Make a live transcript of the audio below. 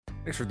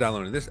Thanks for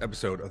downloading this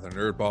episode of the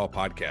Nerdball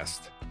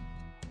Podcast.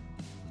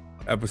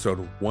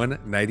 Episode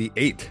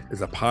 198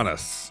 is upon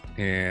us,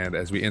 and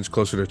as we inch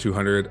closer to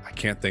 200, I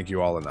can't thank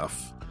you all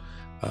enough.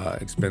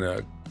 It's been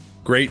a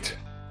great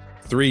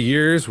 3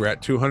 years. We're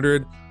at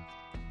 200.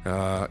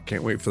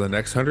 Can't wait for the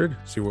next 100.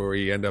 See where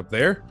we end up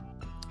there.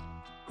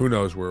 Who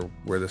knows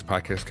where this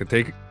podcast could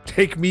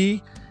take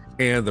me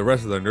and the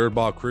rest of the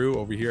Nerdball crew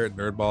over here at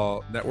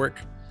Nerdball Network.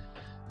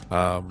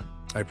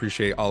 I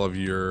appreciate all of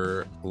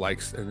your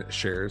likes and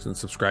shares and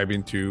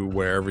subscribing to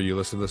wherever you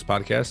listen to this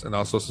podcast, and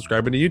also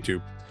subscribing to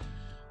YouTube.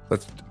 I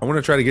want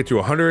to try to get to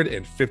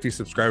 150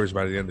 subscribers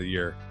by the end of the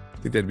year. I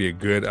think that'd be a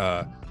good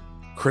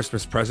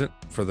Christmas present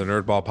for the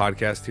Nerdball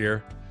Podcast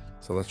here.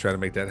 So let's try to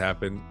make that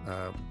happen.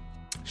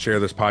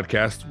 Share this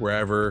podcast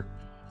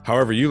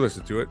however you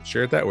listen to it.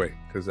 Share it that way,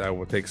 because I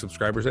will take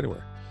subscribers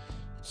anywhere.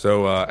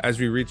 So as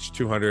we reach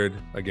 200,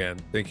 again,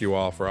 thank you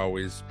all for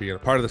always being a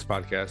part of this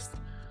podcast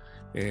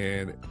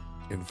and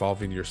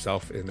involving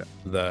yourself in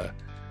the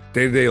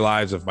day-to-day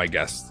lives of my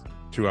guests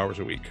 2 hours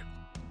a week.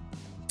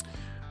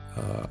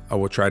 I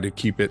will try to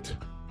keep it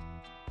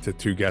to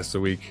 2 guests a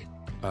week.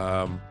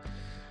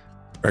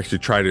 Actually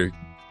try to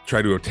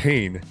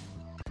attain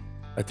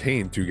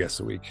 2 guests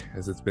a week,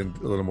 as it's been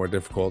a little more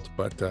difficult,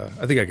 but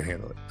I think I can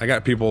handle it. I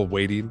got people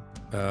waiting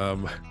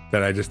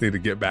that I just need to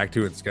get back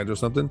to and schedule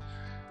something.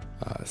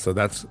 So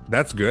that's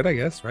good, I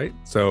guess, right?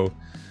 So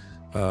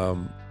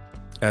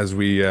as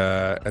we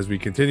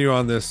continue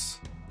on this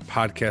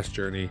podcast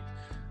journey,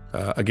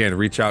 again,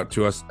 reach out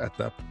to us at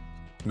the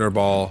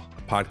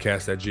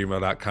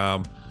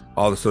nerdballpodcast@gmail.com.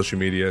 All the social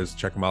medias,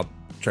 check them out.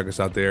 Check us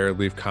out there.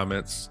 Leave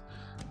comments.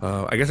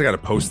 I guess I got to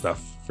post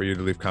stuff for you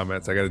to leave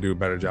comments. I got to do a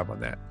better job on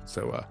that.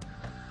 So,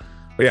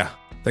 but yeah,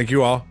 thank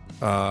you all.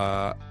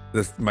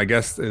 My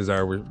guest is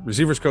our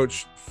receivers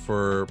coach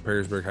for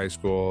Perrysburg High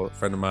School, a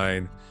friend of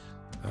mine.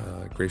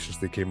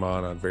 Graciously came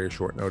on very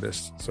short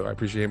notice, so I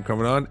appreciate him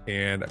coming on,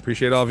 and I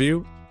appreciate all of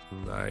you.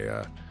 And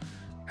I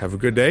have a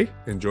good day.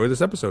 Enjoy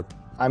this episode.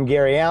 I'm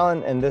Gary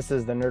Allen, and this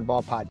is the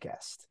Nerdball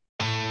Podcast.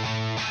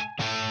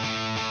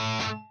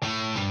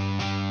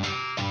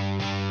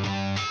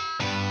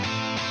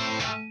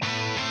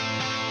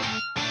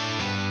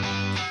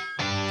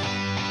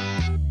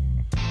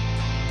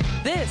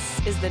 This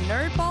is the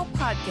Nerdball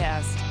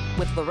Podcast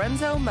with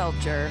Lorenzo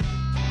Melcher.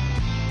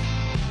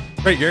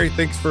 Great, Gary.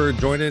 Thanks for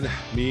joining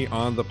me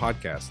on the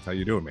podcast. How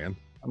you doing, man?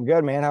 I'm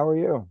good, man. How are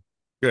you?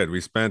 Good.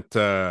 We spent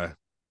like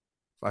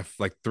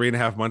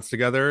 3.5 months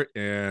together,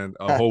 and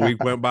a whole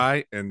week went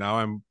by, and now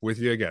I'm with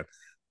you again.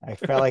 I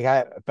felt like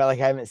I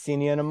haven't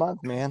seen you in a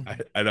month, man.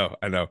 I know.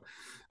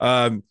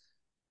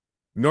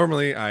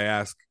 Normally I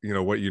ask,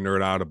 what you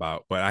nerd out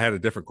about, but I had a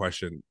different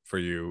question for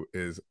you.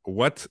 Is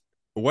what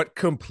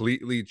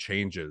completely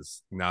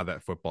changes now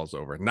that football's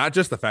over? Not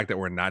just the fact that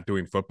we're not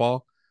doing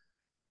football,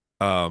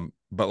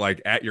 but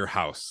like at your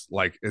house,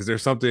 like, is there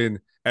something?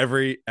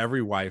 Every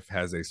wife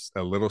has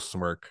a little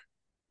smirk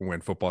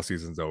when football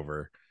season's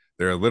over.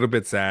 They're a little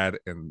bit sad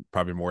and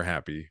probably more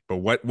happy. But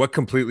what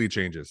completely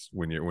changes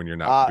when you're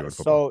not doing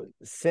football?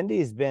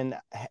 So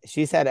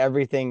she's had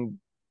everything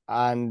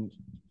on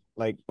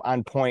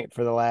point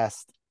for the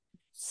last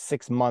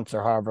 6 months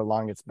or however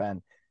long it's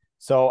been.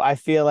 So I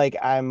feel like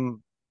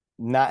I'm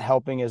not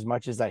helping as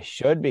much as I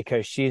should,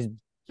 because she's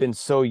been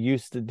so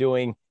used to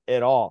doing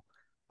it all.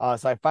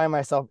 So I find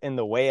myself in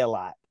the way a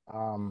lot.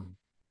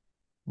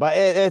 But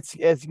it's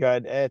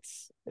good.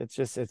 It's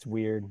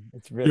weird.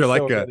 It's really,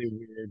 really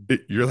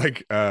weird. You're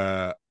like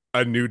a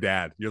new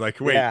dad. You're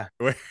like, wait.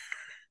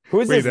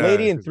 Who's this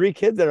lady and 3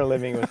 kids that are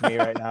living with me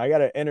right now? I got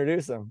to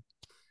introduce them.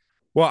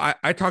 Well,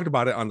 I talked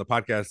about it on the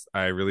podcast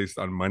I released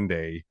on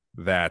Monday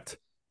that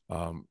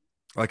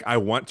I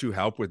want to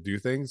help do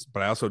things,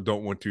 but I also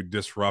don't want to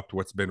disrupt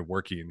what's been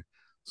working.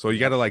 So you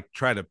got to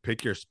try to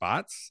pick your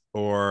spots,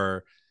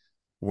 or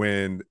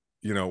when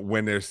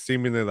there's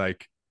seemingly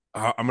I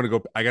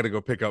got to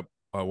go pick up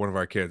one of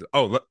our kids.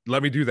 Oh,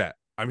 let me do that.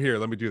 I'm here.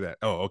 Let me do that.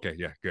 Oh, okay.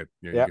 Yeah, good.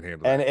 Yeah, you can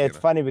handle and that. And it's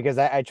funny because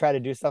I try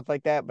to do stuff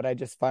like that, but I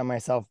just find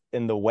myself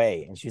in the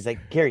way. And she's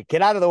like, Gary,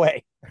 get out of the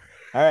way.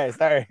 All right,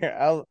 sorry.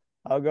 I'll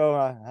go,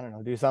 I don't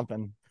know, do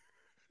something.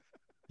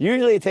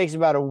 Usually it takes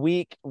about a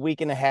week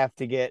and a half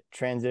to get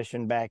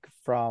transitioned back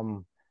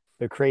from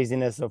the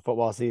craziness of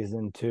football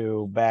season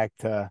to back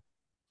to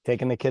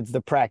taking the kids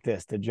to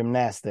practice, to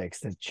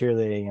gymnastics, to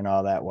cheerleading and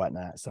all that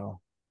whatnot. So,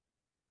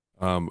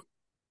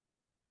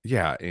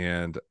 yeah.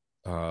 And,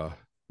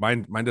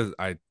 mine does,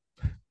 I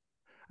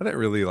didn't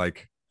really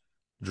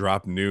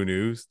drop new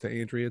news to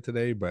Andrea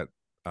today, but,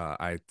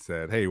 I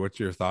said, hey, what's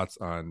your thoughts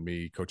on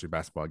me coaching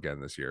basketball again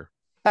this year?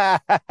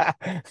 And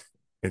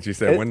she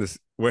said, when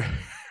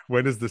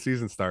does the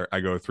season start?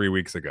 I go, 3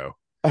 weeks ago.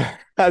 I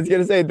was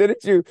gonna say,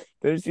 didn't you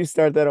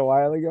start that a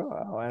while ago?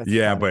 Oh,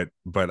 yeah, funny.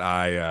 but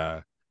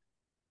I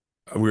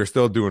we were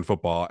still doing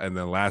football, and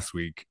then last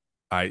week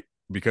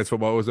because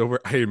football was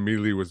over, I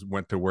immediately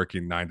went to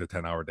working 9 to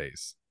 10 hour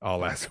days all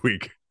last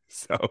week.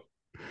 So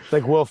It's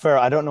like Will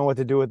Ferrell. I don't know what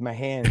to do with my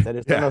hands. I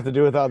just don't know Yeah. what to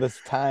do with all this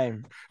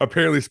time.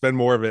 Apparently spend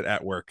more of it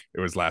at work. It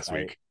was last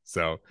Right. week.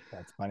 So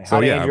That's funny. so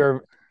yeah,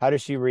 How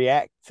does she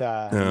react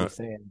to you uh,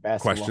 saying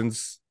basketball?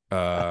 questions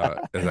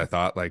as I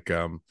thought, like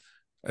when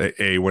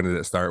did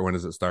it start? When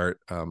does it start?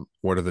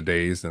 What are the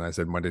days? And I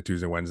said Monday,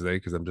 Tuesday, Wednesday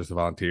because I'm just a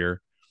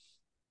volunteer.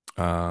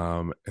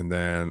 And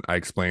then I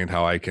explained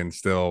how I can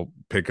still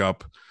pick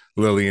up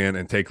Lillian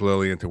and take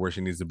Lillian to where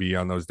she needs to be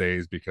on those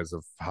days because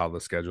of how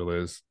the schedule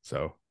is.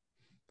 So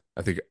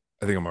I think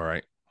I think I'm all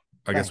right.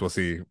 I guess we'll Nice.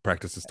 see.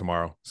 Practices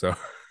tomorrow. So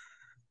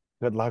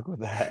Good luck with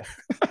that.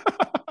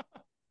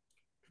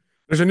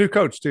 there's a new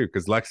coach too,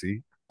 because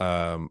Lexi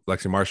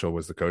Marshall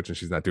was the coach and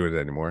she's not doing it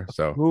anymore.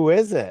 So Who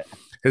is it?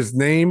 his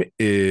name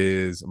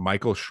is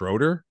Michael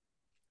Schroeder.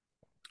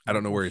 I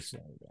don't know Michael where he's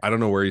Schroeder. I don't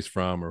know where he's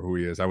from or who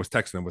he is. I was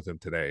texting him with him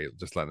today,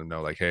 just letting him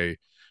know like, hey,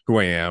 who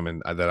I am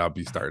and that I'll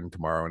be starting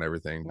tomorrow and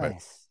everything. But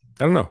Nice.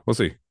 I don't know. We'll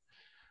see.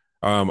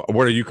 What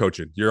are you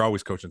coaching? You're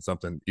always coaching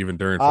something, even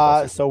during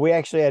football season. So we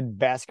actually had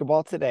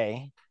basketball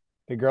today.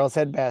 The girls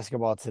had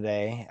basketball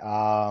today.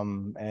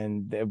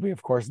 And we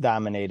of course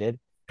dominated,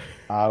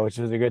 which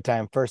was a good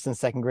time. First and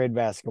second grade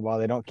basketball.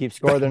 They don't keep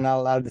score. They're not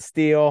allowed to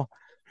steal,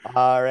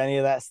 or any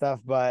of that stuff.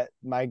 But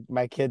my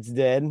kids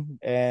did,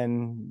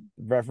 and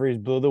referees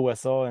blew the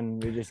whistle,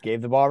 and we just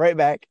gave the ball right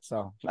back.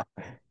 So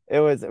it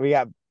was we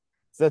got.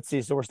 So let's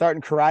see. So we're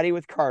starting karate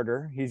with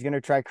Carter. He's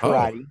gonna try Oh,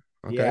 karate.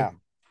 okay. Yeah,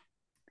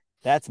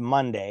 that's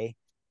Monday.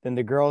 Then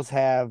the girls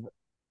have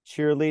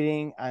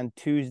cheerleading on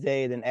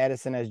Tuesday. Then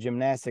Addison has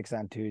gymnastics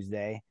on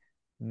Tuesday.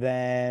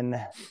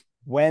 Then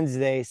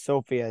Wednesday,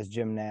 Sophie has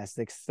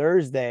gymnastics.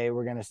 Thursday,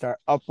 we're going to start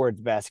upwards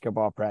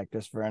basketball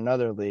practice for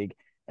another league.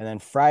 And then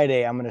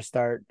Friday, I'm going to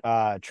start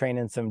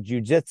training some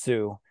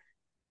jujitsu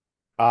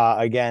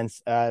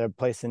against a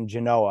place in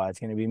Genoa. It's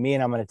going to be me,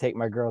 and I'm going to take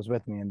my girls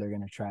with me, and they're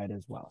going to try it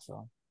as well.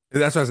 So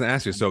That's what I was gonna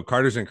ask you. So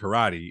Carter's in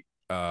karate,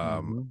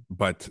 mhm.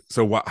 but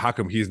so what? How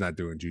come he's not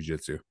doing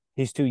jujitsu?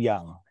 He's too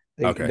young.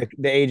 Okay,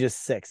 The age is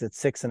 6. It's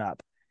 6 and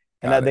up.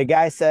 And got it. the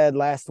guy said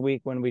last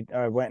week when we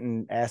went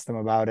and asked him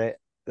about it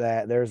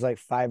that there's like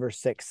 5 or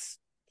 6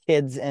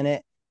 kids in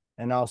it,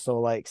 and also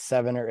like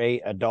 7 or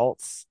 8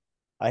 adults.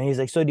 And he's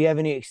like, "So do you have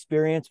any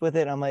experience with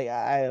it?" I'm like,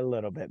 "I a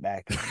little bit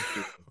back a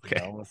few years Okay.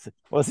 ago.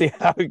 We'll see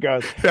how it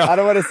goes." Yeah. I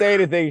don't want to say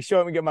anything.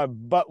 Show me get my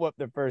butt whooped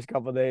the first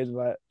couple of days,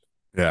 but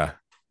Yeah.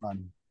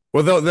 fun.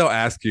 Well, they'll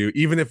ask you,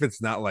 even if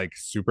it's not like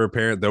super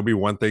apparent, there'll be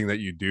one thing that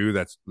you do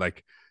that's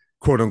like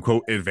quote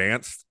unquote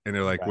advanced, and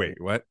they're like, Right.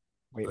 wait, what?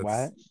 Wait,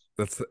 Let's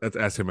what? let's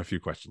ask him a few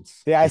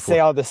questions Yeah, I say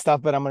before. all this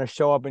stuff, but I'm going to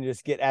show up and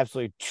just get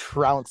absolutely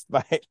trounced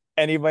by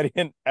anybody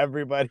and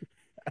everybody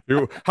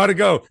How'd it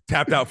go?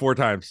 Tapped out 4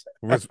 times.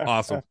 It was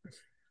awesome.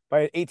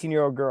 by an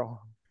 18-year-old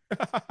girl.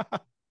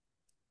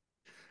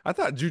 I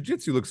thought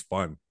jujitsu looks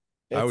fun.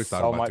 I It's always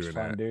thought so about much doing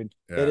fun, that. dude.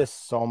 It Yeah. is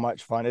so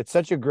much fun. It's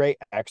such a great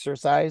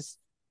exercise.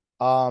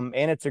 And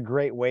it's a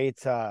great way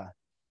to,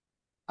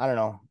 I don't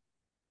know,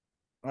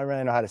 I don't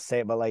really know how to say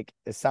it, but like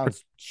it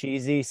sounds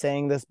cheesy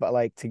saying this, but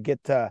like to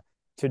get to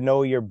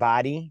know your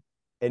body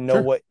and know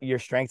Sure. what your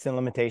strengths and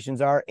limitations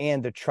are,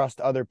 and to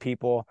trust other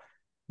people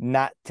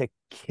not to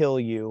kill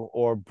you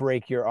or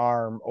break your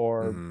arm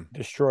or Mm-hmm.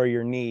 destroy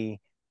your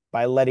knee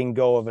by letting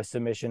go of a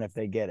submission if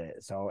they get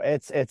it. So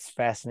it's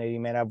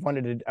fascinating, man. I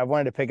wanted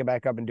to pick it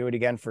back up and do it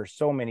again for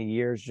so many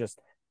years, just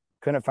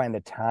couldn't find the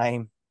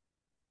time.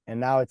 And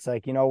now it's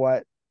like, you know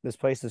what? This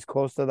place is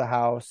close to the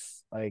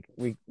house. Like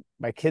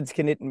my kids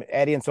can,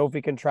 Addie and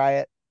Sophie can try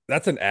it.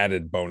 That's an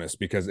added bonus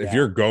because if Yeah.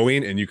 you're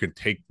going and you can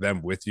take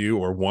them with you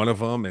or one of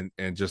them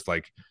and just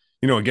like,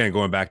 again,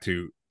 going back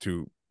to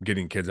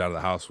getting kids out of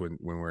the house when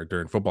we're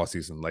during football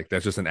season, like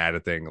that's just an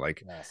added thing.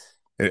 Like Yes.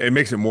 it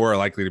makes it more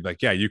likely to be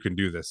like, yeah, you can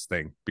do this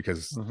thing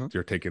because Mm-hmm.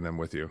 you're taking them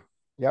with you.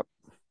 Yep.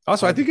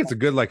 Also, I think it's 100%. a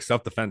good like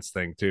self-defense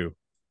thing too,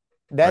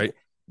 That right?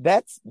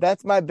 that's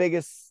my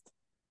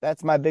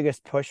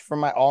biggest push for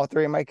my all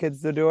three of my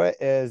kids to do it,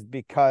 is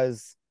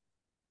because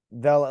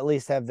they'll at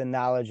least have the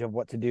knowledge of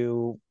what to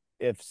do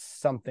if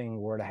something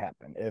were to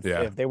happen. If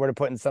Yeah. if they were to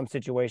put in some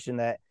situation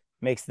that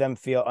makes them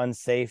feel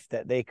unsafe,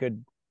 that they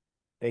could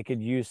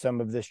use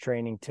some of this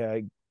training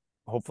to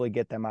hopefully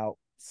get them out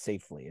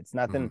safely. It's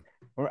Mm-hmm.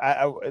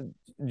 nothing.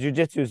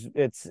 Jujitsu,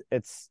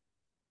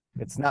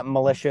 it's not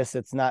malicious.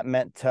 It's not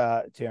meant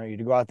you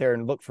to go out there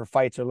and look for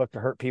fights or look to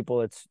hurt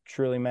people. It's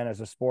truly meant as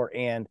a sport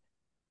and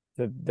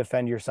to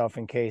defend yourself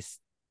in case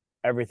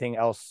everything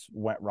else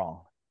went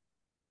wrong.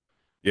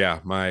 Yeah.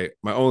 My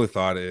only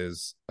thought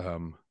is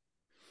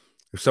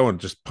if someone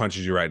just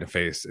punches you right in the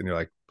face and you're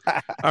like,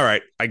 all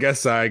right, I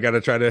guess I gotta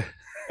try to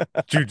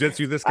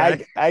jujitsu this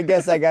guy. I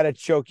guess I gotta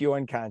choke you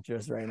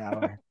unconscious right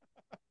now.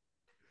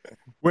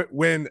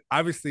 When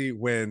obviously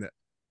when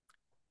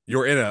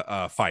you're in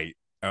a fight,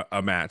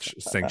 a match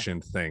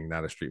sanctioned thing,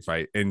 not a street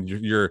fight, and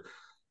you're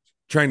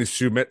trying to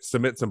submit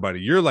somebody,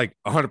 you're like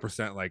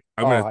 100% like,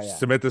 I'm gonna Oh yeah,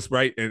 submit this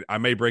right, and I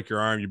may break your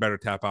arm. You better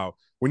tap out.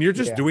 When you're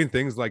just yeah. doing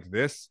things like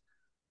this,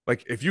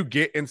 like if you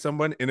get in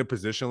someone in a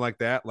position like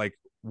that, like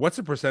what's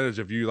the percentage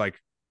of you like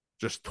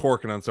just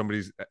torquing on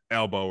somebody's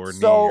elbow or knee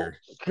So, or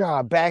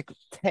God, back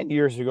 10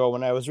 years ago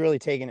when I was really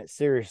taking it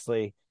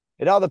seriously,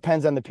 it all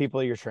depends on the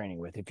people you're training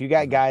with. If you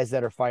got guys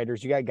that are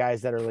fighters, you got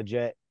guys that are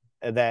legit,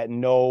 that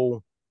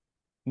know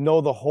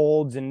the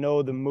holds and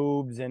know the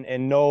moves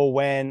and know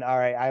when, all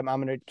right, I'm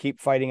going to keep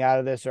fighting out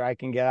of this, or I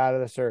can get out of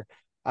this, or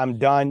I'm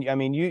done. I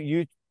mean,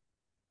 you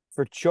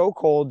for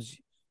chokeholds,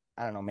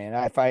 I don't know, man.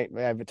 I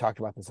haven't talked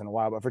about this in a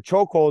while, but for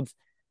chokeholds,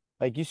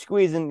 like you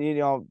squeeze in,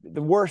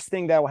 the worst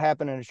thing that will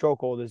happen in a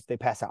chokehold is they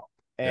pass out.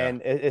 yeah,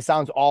 And it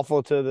sounds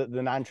awful to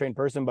the non-trained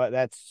person, but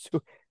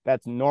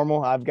that's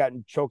normal. I've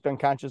gotten choked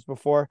unconscious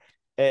before.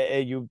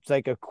 It's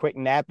like a quick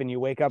nap and you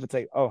wake up. It's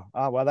like, oh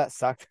well, that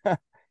sucked. And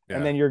yeah,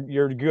 then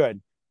you're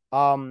good.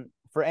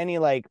 For any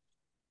like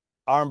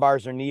arm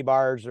bars or knee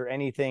bars or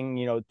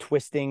anything,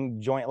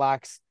 twisting joint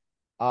locks,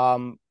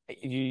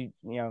 you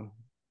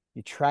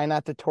try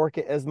not to torque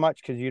it as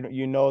much because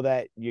you know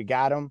that you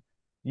got them.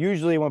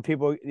 Usually when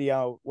people,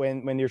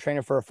 when you're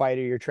training for a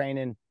fighter, you're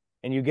training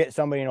and you get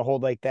somebody in a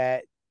hold like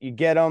that, you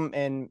get them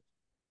and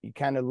you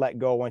kind of let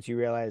go once you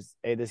realize,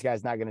 hey, this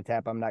guy's not going to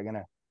tap. I'm not going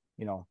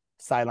to,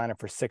 sideline it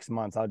for 6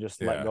 months. I'll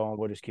just let yeah, go and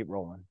we'll just keep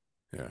rolling.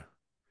 yeah,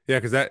 yeah.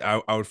 Because that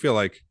I would feel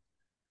like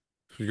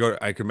if you go.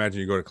 I can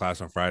imagine you go to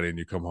class on Friday and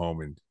you come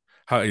home and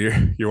how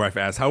your wife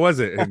asks, "How was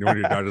it?" And when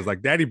your daughter's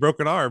like, "Daddy broke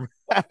an arm."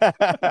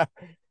 I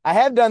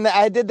have done that.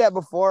 I did that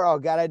before. Oh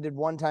God, I did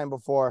one time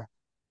before.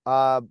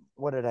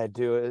 What did I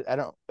do?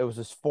 It was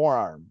his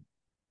forearm.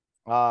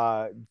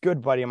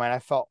 Good buddy of mine. I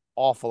felt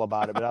awful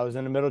about it, but I was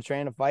in the middle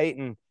trying to fight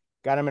and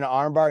got him in an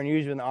arm bar. And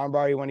usually in the arm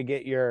bar, you want to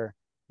get your,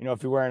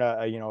 if you're wearing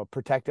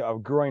a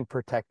groin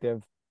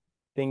protective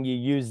thing, you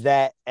use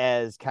that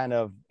as kind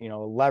of,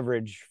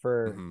 leverage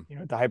for,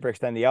 to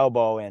hyperextend the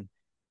elbow. And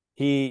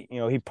he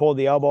pulled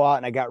the elbow out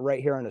and I got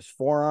right here on his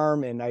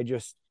forearm. And I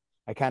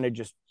kind of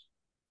just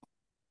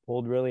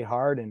pulled really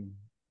hard and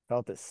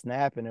felt it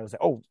snap. And it was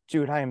like, oh,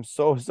 dude, I am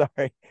so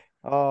sorry.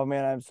 Oh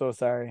man, I'm so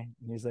sorry.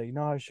 And he's like,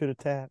 no, I should have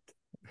tapped.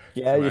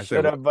 Yeah, you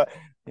should have,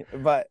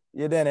 but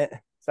you didn't.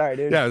 Sorry,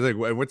 dude. Yeah, I was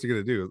like, "What's he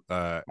gonna do? He's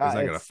not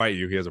gonna fight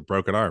you. He has a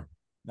broken arm."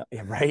 No,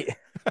 yeah, right.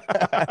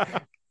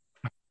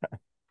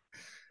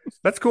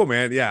 That's cool,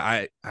 man.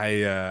 Yeah,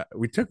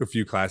 we took a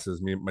few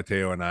classes. Me,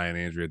 Mateo, and I, and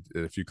Andrea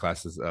did a few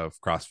classes of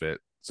CrossFit.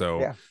 So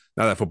Yeah.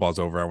 now that football's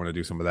over, I want to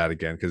do some of that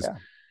again because Yeah.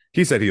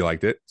 he said he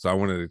liked it. So I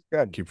wanted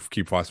to Good.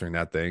 keep fostering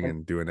that thing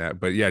and doing that.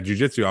 But yeah,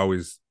 jujitsu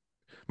always.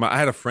 I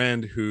had a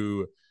friend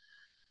who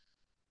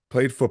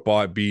played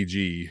football at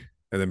BG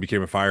and then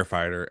became a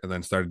firefighter and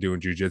then started doing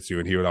jujitsu.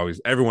 And he would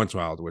always, every once in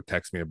a while, would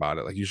text me about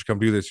it. Like, you should come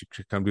do this. You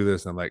should come do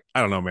this. And I'm like,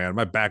 I don't know, man.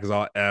 My back is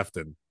all effed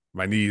and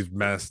my knees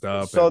messed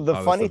up. So And the all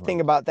this funny stuff.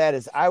 thing about that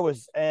is I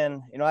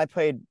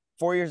played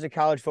 4 years of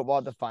college football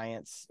at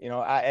Defiance. It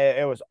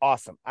was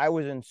awesome. I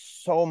was in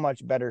so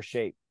much better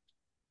shape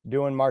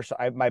doing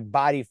my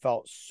body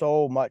felt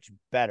so much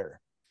better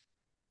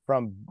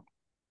from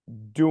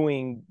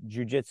doing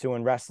jujitsu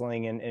and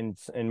wrestling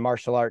and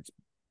martial arts,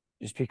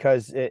 just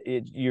because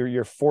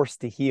you're forced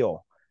to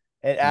heal.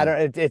 And I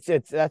don't.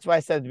 It's that's why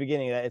I said at the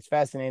beginning that it's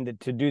fascinating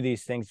to do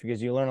these things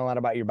because you learn a lot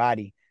about your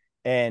body.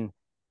 And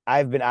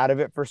I've been out of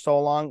it for so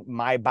long,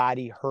 my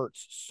body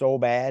hurts so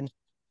bad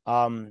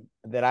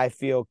that I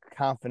feel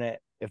confident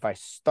if I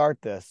start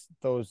this,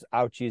 those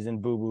ouchies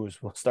and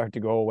boo-boos will start to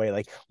go away.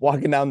 Like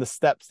walking down the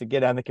steps to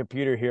get on the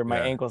computer here,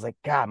 my ankle's like,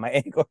 God, my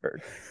ankle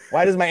hurt.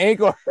 Why does my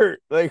ankle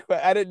hurt? Like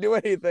I didn't do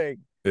anything.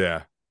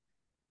 Yeah.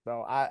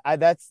 So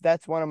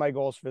that's one of my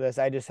goals for this.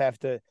 I just have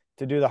to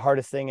do the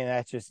hardest thing, and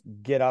that's just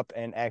get up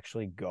and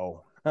actually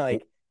go.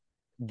 Like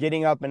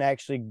getting up and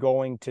actually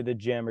going to the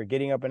gym or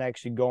getting up and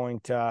actually going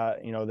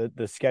to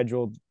the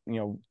scheduled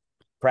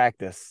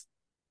practice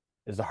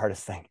is the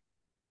hardest thing.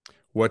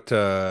 What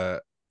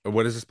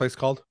is this place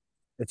called?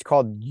 It's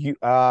called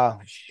so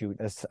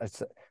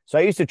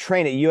I used to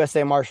train at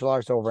USA Martial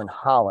Arts over in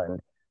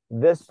Holland.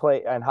 This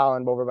place in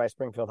Holland over by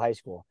Springfield High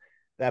School.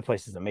 That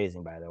place is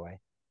amazing, by the way.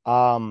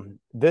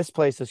 This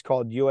place is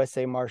called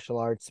USA Martial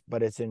Arts,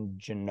 but it's in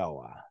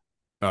Genoa.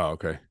 Oh,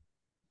 okay.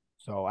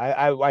 So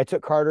I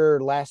took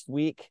Carter last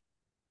week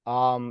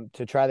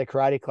to try the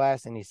karate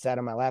class, and he sat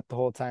on my lap the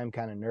whole time,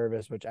 kind of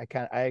nervous, which I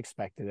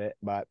expected it,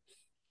 but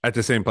At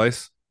the same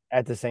place?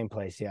 at the same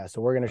place, yeah.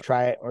 So we're gonna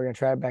try it. We're gonna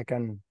try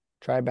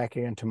it back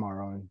again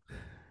tomorrow. And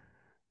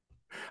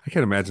I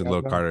can't imagine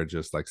little Carter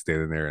just like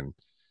standing there and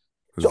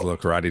his little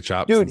karate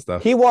chops dude, and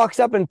stuff. he walks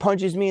up and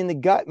punches me in the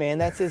gut, man.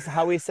 That's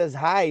how he says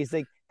hi. He's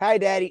like, "Hi,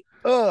 daddy."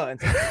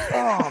 It's like,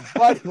 oh,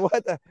 buddy,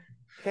 what the?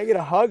 Can I get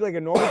a hug like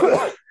a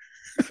normal?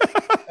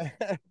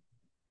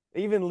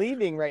 Even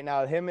leaving right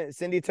now, him and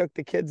Cindy took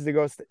the kids to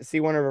go see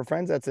one of her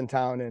friends that's in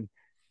town, and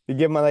you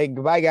give them like,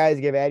 goodbye, guys.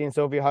 Give Addie and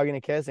Sophie a hug and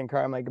a kiss, and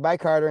I'm like, goodbye,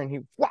 Carter, and he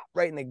whop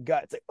right in the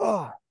gut. It's like,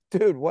 oh,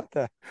 dude, what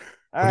the?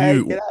 All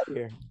right, get out of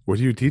here. What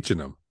are you teaching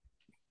him?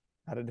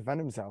 How to defend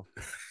himself.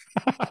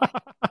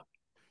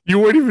 You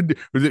weren't even.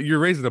 You're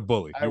raising a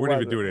bully. You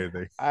weren't even doing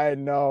anything. I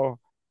know.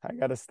 I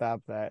gotta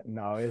stop that.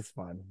 No, it's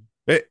fun.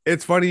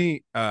 It's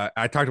funny.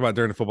 I talked about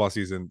during the football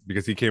season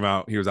because he came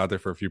out. He was out there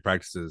for a few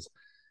practices,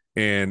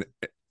 and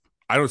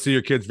I don't see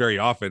your kids very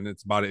often.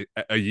 It's about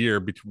a year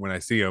between when I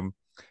see them,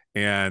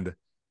 and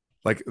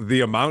like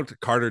the amount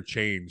Carter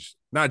changed,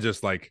 not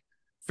just like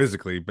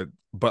physically,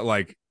 but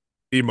like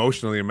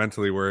emotionally and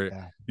mentally. Where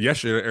Yeah.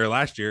 yesterday or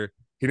last year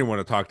he didn't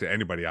want to talk to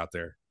anybody out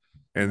there,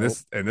 and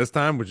Nope. this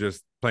time was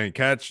just playing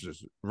catch,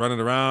 just running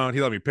around.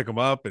 He let me pick him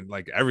up and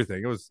like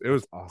everything. It was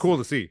That's awesome. cool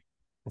to see.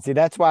 And see,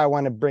 that's why I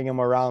want to bring them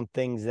around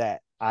things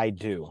that I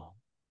do,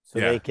 so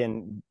Yeah,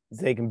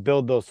 they can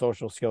build those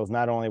social skills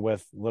not only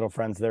with little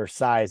friends their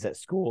size at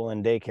school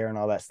and daycare and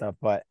all that stuff,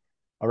 but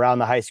around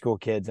the high school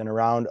kids and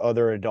around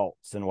other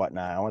adults and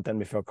whatnot. I want them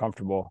to feel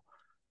comfortable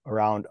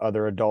around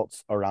other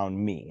adults around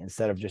me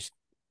instead of just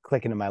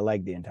clicking to my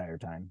leg the entire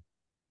time.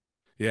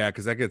 yeah,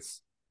 because that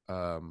gets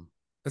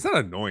it's not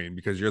annoying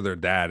because you're their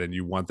dad and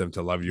you want them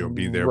to love you and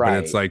be there,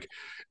 but it's Right.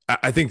 like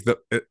I think that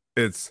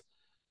it's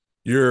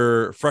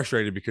you're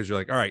frustrated because you're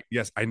like, all right,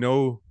 yes, I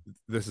know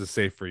this is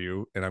safe for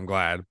you and I'm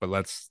glad, but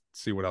let's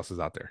see what else is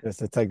out there.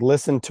 It's like,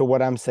 listen to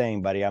what I'm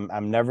saying, buddy.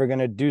 I'm never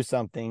gonna do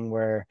something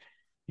where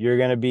you're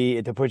gonna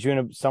be to put you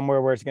in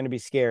somewhere where it's gonna be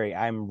scary.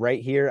 I'm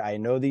right here. I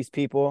know these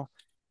people.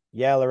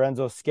 Yeah,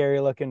 Lorenzo's scary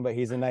looking, but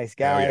he's a nice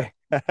Hell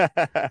yeah.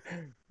 guy.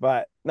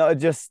 But no,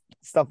 just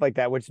stuff like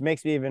that, which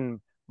makes me even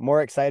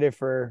more excited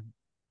for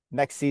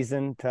next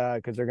season to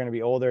because they're gonna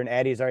be older. And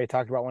Addie's already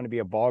talked about wanting to be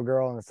a ball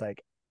girl, and it's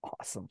like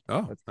awesome.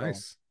 Oh, Let's go.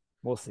 nice.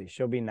 We'll see.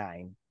 She'll be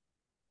 9.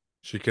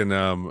 She can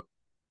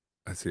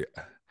let's see.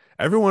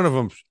 Every one of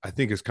them I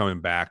think is coming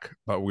back,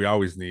 but there's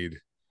always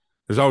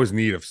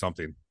need of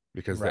something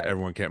because Right.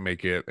 everyone can't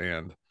make it,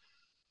 and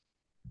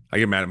I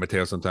get mad at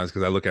Mateo sometimes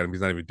because I look at him,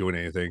 he's not even doing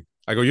anything.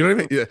 I go, you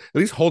don't even at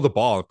least hold the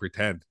ball and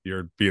pretend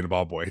you're being a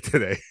ball boy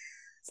today.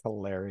 It's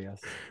hilarious.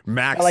 I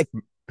Max like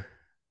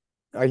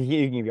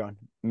you can keep going.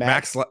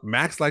 Max Max.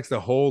 Max likes to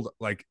hold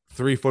like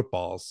 3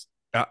 footballs.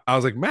 I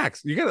was like,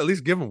 Max, you got to at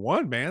least give him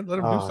one, man. Let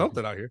him do Oh,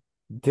 something out here.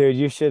 dude,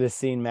 you should have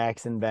seen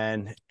Max and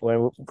Ben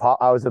when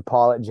I was with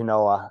Paul at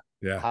Genoa.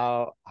 Yeah.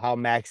 How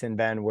Max and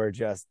Ben were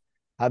just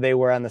how they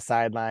were on the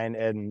sideline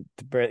and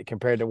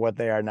compared to what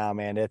they are now,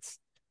 man. It's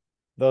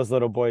those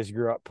little boys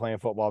grew up playing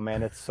football,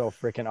 man. It's so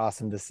freaking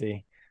awesome to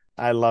see.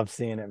 I love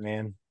seeing it,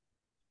 man.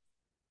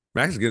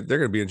 They're going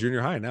to be in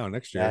junior high now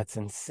next year. That's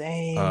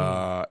insane.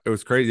 It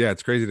was crazy. Yeah,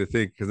 it's crazy to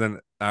think because then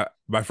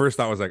my first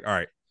thought was like, all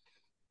right,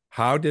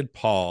 how did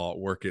Paul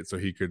work it so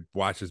he could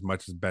watch as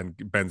much as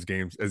Ben's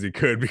games as he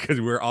could because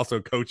we were also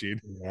coaching.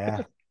 Yeah.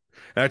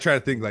 And I try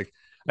to think like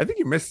I think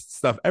you missed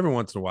stuff every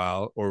once in a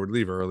while or would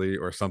leave early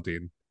or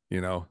something,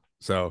 you know.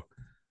 So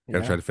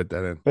gotta try Yeah. to fit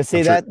that in. But I'm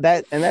see sure.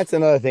 and that's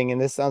another thing.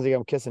 And this sounds like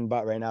I'm kissing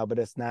butt right now, but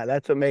it's not.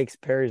 That's what makes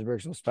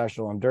Perrysburg so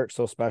special and Dirk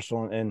so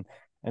special, and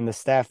the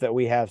staff that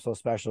we have so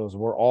special is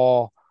we're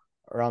all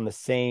around the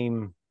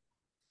same.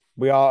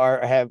 We all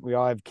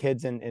have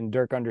kids, and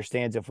Dirk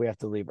understands if we have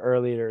to leave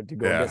early to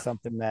go get Yeah.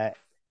 something that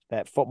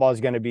football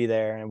is going to be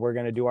there, and we're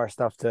going to do our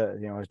stuff to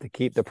to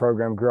keep the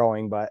program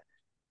growing. But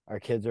our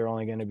kids are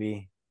only going to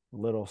be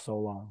little so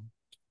long.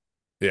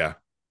 Yeah.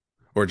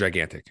 Or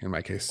gigantic in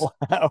my case.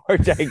 Or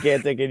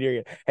gigantic in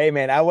your hey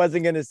man, I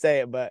wasn't gonna say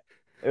it, but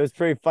it was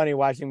pretty funny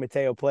watching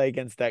Mateo play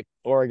against that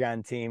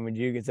Oregon team. And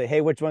you can say,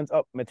 hey, which one's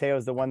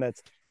Mateo's the one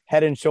that's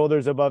head and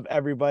shoulders above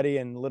everybody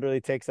and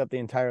literally takes up the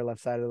entire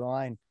left side of the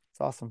line. It's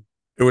awesome.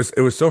 It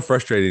was so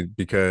frustrating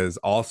because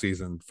all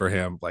season for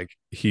him, like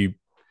he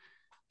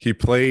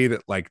played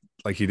like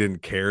he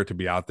didn't care to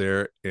be out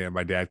there, and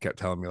my dad kept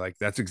telling me like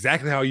that's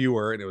exactly how you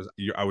were, and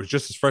I was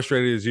just as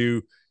frustrated as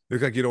you. You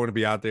look like you don't want to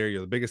be out there.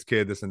 You're the biggest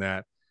kid, this and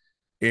that,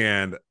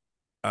 and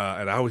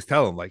I always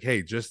tell him like,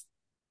 hey, just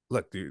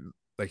look, dude,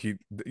 like you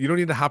don't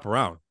need to hop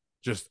around.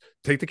 Just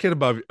take the kid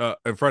above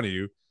in front of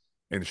you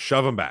and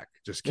shove him back.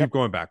 Just keep Yep.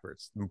 going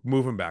backwards,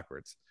 move him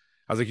backwards.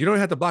 I was like, you don't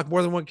have to block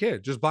more than one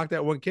kid. Just block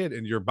that one kid,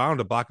 and you're bound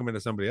to block him into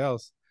somebody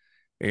else.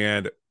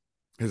 And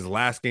his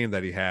last game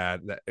that he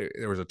had,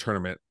 there was a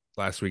tournament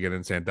last weekend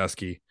in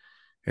Sandusky,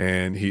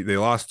 and they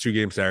lost 2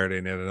 games Saturday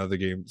and had another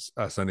game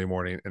Sunday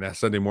morning. And that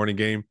Sunday morning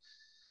game,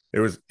 it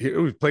was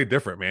played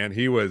different, man.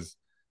 He was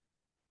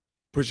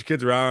pushing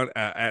kids around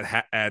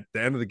at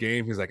the end of the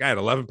game. He's like, I had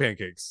 11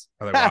 pancakes.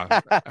 I was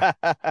like, wow.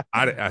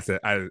 I said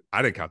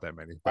I didn't count that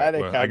many, I but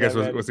didn't well, I count guess that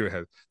we'll many. see what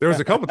happens. There was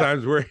a couple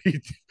times where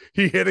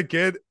he hit a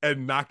kid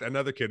and knocked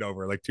another kid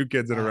over, like 2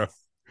 kids in a row.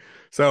 Nice.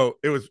 So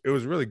it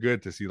was really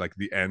good to see like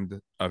the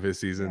end of his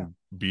Yeah. season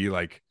be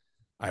like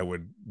I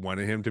would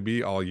wanted him to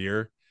be all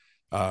year.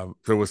 So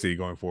we'll see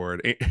going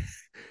forward.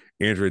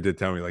 Andrea did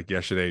tell me like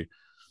yesterday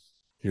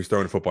he was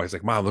throwing a football. He's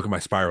like, Mom, look at my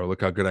spiral.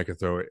 Look how good I can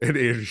throw it. And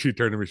Andrea, she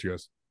turned to me. She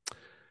goes,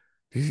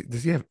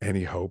 does he have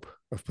any hope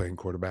of playing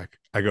quarterback?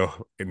 I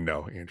go,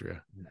 no,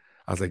 Andrea.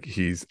 I was like,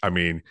 I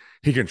mean,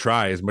 he can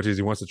try as much as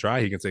he wants to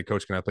try. He can say,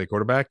 Coach, can I play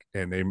quarterback?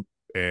 And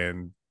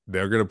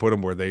they're going to put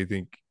him where they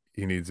think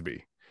he needs to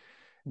be.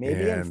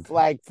 Maybe in And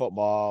flag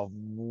football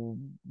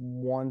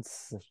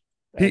once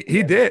he at the he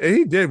end. did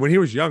he did when he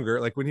was younger,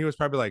 like when he was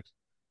probably like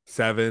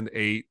 7,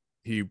 8.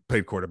 He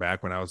played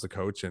quarterback when I was the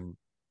coach, and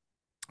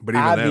but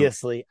even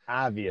then,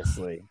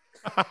 Obviously.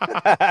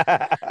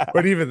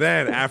 but even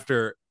then,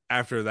 after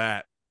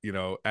that,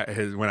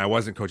 when I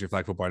wasn't coaching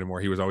flag football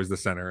anymore, he was always the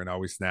center and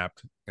always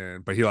snapped.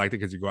 But he liked it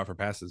because you go out for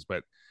passes.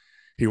 But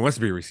he wants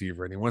to be a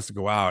receiver and he wants to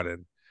go out.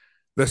 And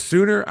the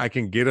sooner I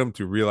can get him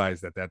to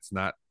realize that that's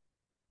not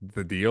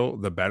the deal,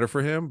 the better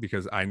for him,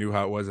 because I knew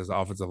how it was as an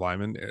offensive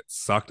lineman. It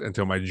sucked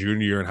until my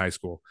junior year in high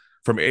school.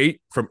 From 8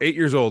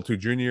 years old to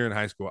junior year in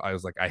high school, I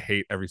was like, I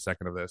hate every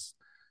second of this.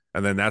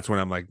 And then that's when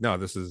I'm like, no,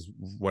 this is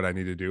what I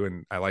need to do,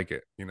 and I like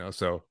it.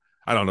 So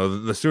I don't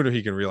know. The sooner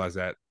he can realize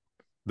that,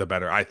 the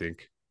better, I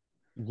think.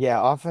 Yeah,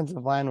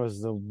 offensive line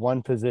was the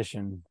one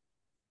position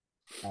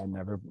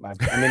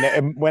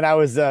when I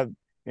was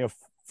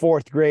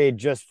fourth grade,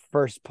 just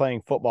first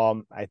playing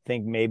football, I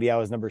think maybe I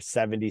was number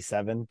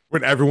 77.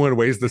 When everyone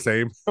weighs the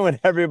same. When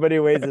everybody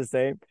weighs the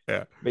same.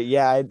 Yeah. But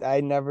yeah,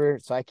 I never,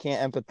 so I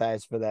can't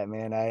empathize for that,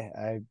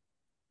 man.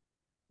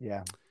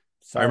 Yeah.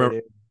 Sorry, I remember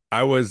dude.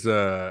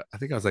 I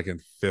think I was like in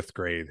fifth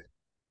grade,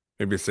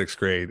 maybe sixth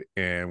grade,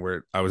 and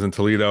I was in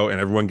Toledo, and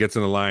everyone gets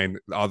in the line.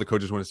 All the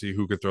coaches want to see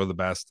who could throw the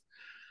best.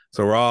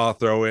 So we're all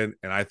throwing,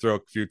 and I throw a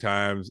few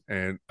times,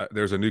 and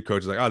there's a new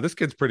coach like, oh, this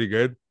kid's pretty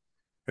good.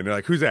 And they're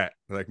like, who's that?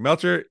 They're like,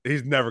 Melcher,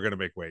 he's never going to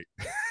make weight.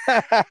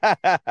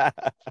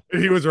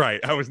 He was right.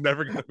 I was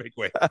never going to make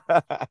weight.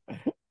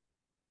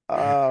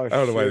 Oh, I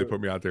don't know why they put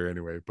me out there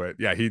anyway, but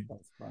yeah,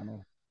 That's funny.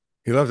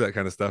 he loves that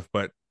kind of stuff.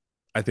 But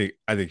I think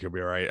he'll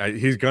be all right.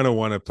 He's going to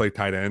want to play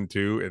tight end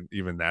too, and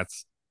even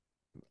that's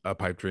a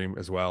pipe dream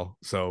as well.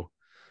 So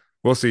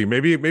we'll see.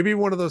 Maybe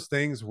one of those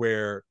things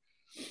where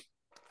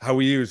how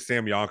we used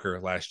Sam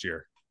Yonker last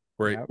year,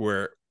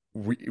 where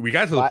we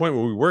got to the point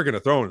where we were going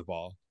to throw him the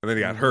ball, and then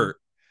he got hurt.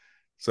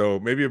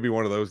 So maybe it'll be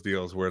one of those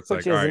deals where it's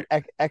Which like, is all right,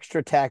 an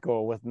extra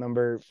tackle with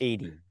number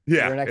 80.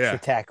 Yeah, You're an extra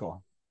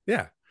tackle.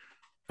 Yeah,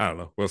 I don't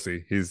know. We'll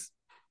see.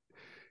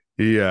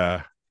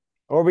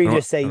 Or we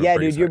just say, yeah,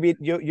 dude,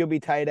 you'll be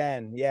tight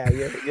end. Yeah,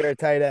 you're a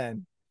tight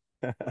end.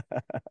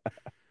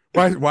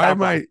 Why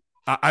am I?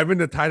 I'm in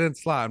the tight end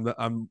slot.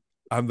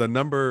 I'm the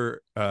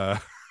number.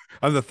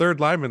 I'm the third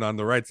lineman on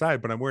the right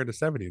side, but I'm wearing the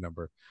 70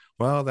 number.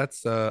 Well,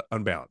 that's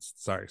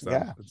unbalanced. Sorry, so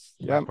it's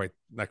not quite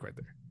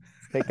there.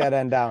 Take that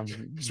end down.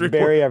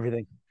 Bury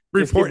everything.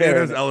 Report in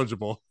as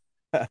eligible.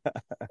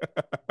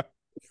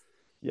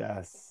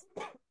 Yes.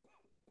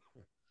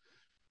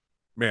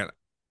 Man,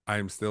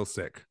 I'm still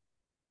sick.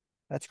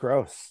 That's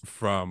gross.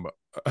 From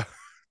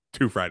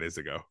 2 Fridays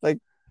ago. Like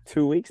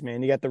 2 weeks,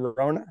 man. You got the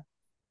Rona?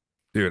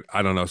 Dude,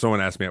 I don't know.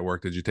 Someone asked me at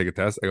work, did you take a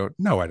test? I go,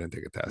 no, I didn't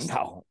take a test.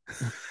 No.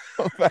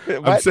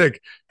 I'm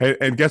sick.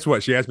 And guess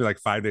what? She asked me like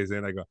 5 days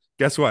in. I go,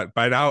 guess what?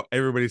 By now,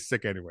 everybody's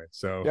sick anyway.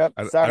 So yep.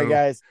 Sorry,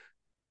 guys.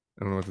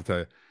 I don't know what to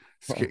tell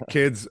you.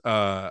 Kids,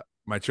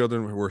 my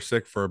children were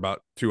sick for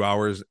about 2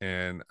 hours,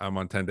 and I'm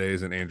on 10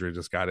 days, and Andrea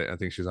just got it. I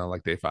think she's on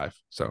like day 5.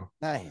 So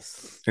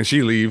nice. And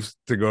she leaves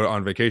to go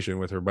on vacation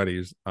with her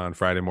buddies on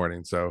Friday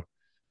morning. So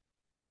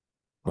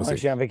what is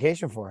she on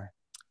vacation for?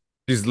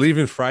 She's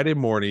leaving Friday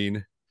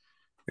morning,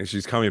 and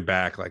she's coming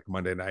back like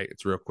Monday night.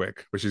 It's real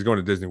quick, but she's going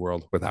to Disney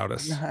World without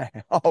us.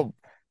 Oh,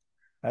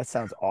 that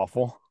sounds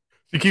awful.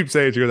 She keeps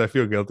saying, she goes, I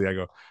feel guilty. I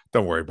go,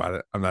 don't worry about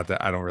it. I'm not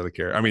that. I don't really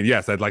care. I mean,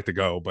 yes, I'd like to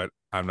go, but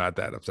I'm not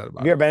that upset about it.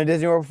 Have you ever been to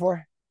Disney World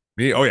before?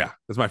 Me? Oh, yeah.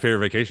 That's my favorite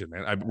vacation,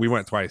 man. We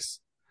went twice.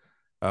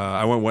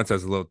 I went once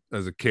as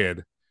a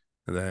kid,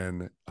 and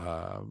then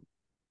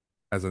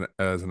as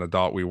an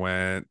adult, we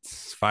went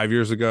 5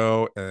 years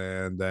ago,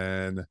 and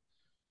then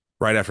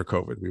right after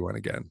COVID, we went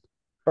again.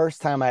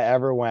 First time I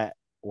ever went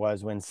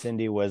was when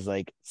Cindy was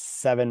like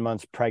 7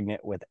 months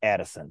pregnant with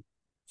Addison.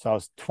 So I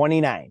was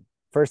 29.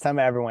 First time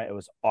I ever went, it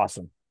was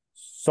awesome.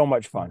 So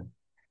much fun.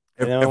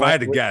 If I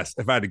had to guess,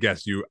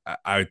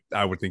 I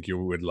would think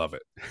you would love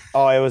it.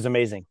 Oh, it was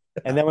amazing.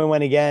 And then we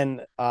went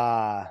again.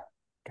 God,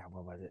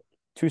 what was it?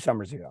 2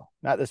 summers ago.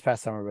 Not this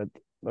past summer,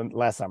 but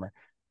last summer.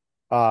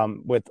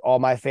 With all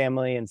my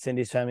family and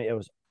Cindy's family.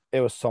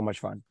 It was so much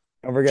fun.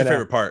 And What's your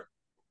favorite part?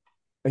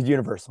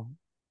 Universal.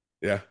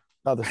 Yeah.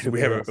 We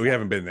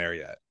haven't been there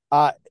yet.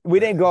 We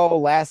didn't go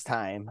last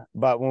time,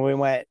 but when we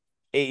went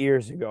 8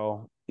 years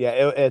ago,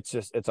 yeah, it's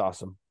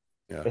awesome.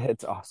 Yeah,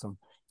 it's awesome.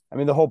 I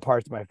mean, the whole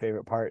part's my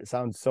favorite part. It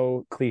sounds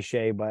so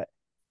cliche, but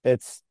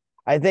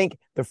I think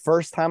the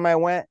first time I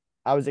went,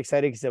 I was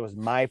excited because it was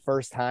my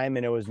first time,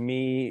 and it was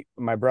me,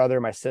 my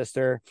brother, my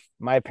sister,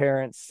 my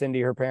parents,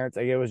 Cindy, her parents.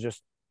 Like, it was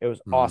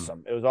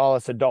awesome. It was all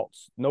us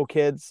adults, no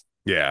kids.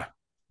 Yeah,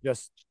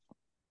 just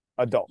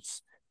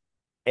adults,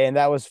 and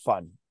that was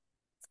fun.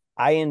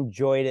 I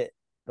enjoyed it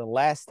the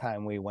last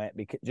time we went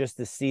because just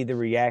to see the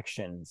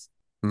reactions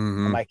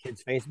on my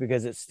kids' face,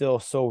 because it's still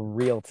so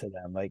real to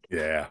them. Like,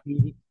 yeah,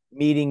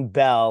 meeting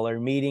Belle or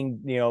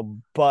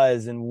meeting,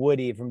 Buzz and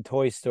Woody from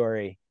Toy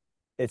Story.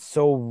 It's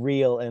so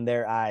real in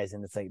their eyes,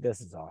 and it's like, this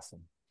is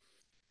awesome.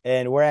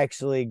 And we're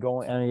actually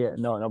going.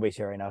 No, nobody's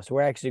here right now. So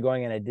we're actually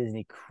going on a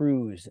Disney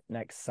cruise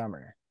next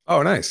summer.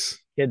 Oh, nice.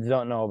 Kids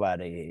don't know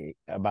about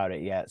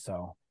it yet,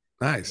 so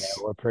nice.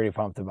 Yeah, we're pretty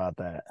pumped about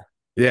that.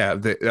 Yeah.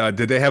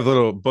 Did they have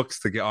little books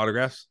to get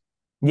autographs?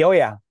 Oh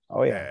yeah.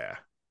 Yeah.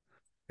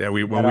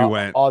 We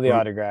went all the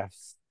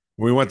autographs.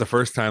 We went the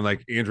first time.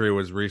 Like, Andrea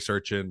was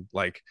researching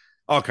like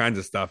all kinds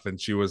of stuff, and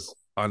she was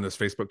on this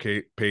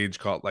Facebook page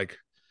called like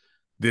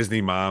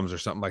Disney Moms or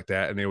something like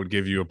that, and they would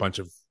give you a bunch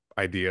of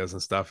ideas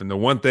and stuff. And the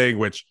one thing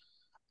which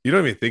you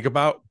don't even think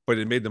about, but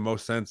it made the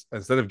most sense,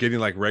 instead of getting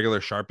like regular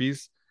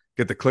Sharpies,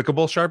 get the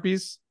clickable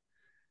Sharpies.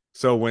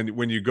 So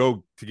when you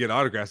go to get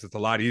autographs, it's a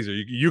lot easier.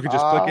 You can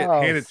just click it,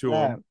 Oh, hand it to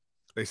snap. them,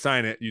 they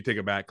sign it, you take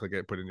it back, click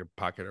it, put it in your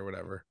pocket or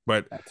whatever.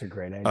 But That's a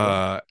great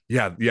idea.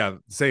 yeah,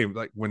 same.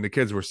 Like when the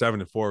kids were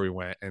 7 and 4, we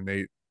went, and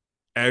they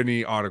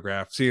any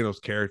autograph, seeing those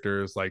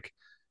characters, like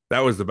that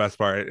was the best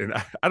part. And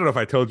I don't know if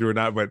I told you or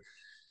not, but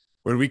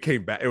when we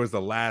came back, it was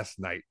the last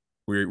night.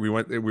 We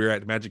were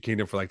at Magic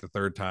Kingdom for like the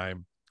third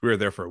time. We were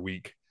there for a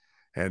week,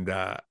 and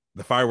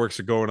the fireworks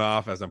are going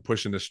off as I'm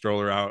pushing the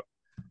stroller out.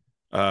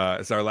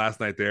 It's our last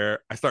night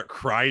there. I start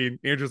crying.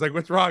 Andrew's like,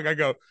 "What's wrong?" I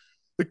go,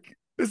 "This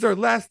is our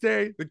last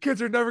day. The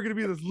kids are never going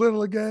to be this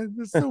little again.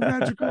 It's so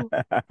magical."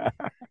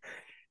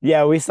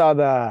 Yeah, we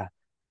saw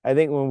I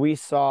think when we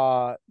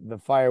saw the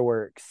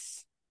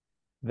fireworks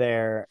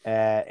there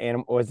at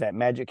was that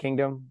Magic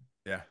Kingdom?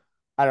 Yeah.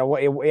 I don't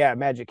know what, yeah,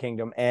 Magic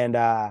Kingdom. And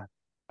I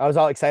was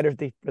all excited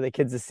for the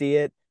kids to see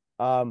it.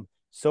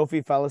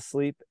 Sophie fell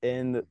asleep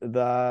in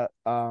the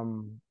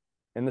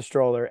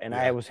stroller, and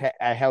Yeah.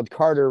 I held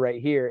Carter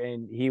right here,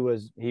 and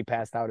he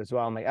passed out as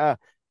well. I'm like,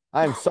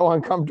 I'm so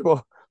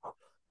uncomfortable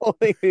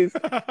holding these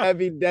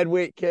heavy dead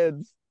weight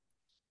kids.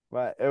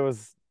 But it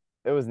was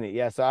neat.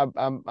 Yeah, so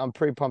I'm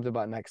pretty pumped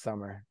about next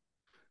summer.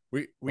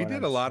 We Going did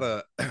on a lot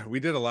summer. of we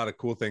did a lot of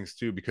cool things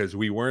too, because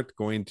we weren't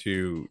going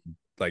to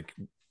like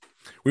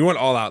we went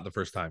all out the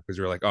first time because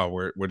we were like, oh,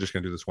 we're just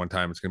gonna do this one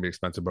time. It's gonna be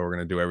expensive, but we're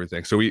gonna do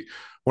everything. So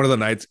one of the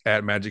nights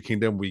at Magic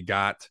Kingdom, we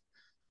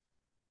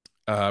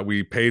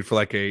paid for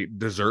like a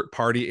dessert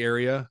party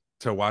area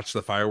to watch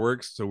the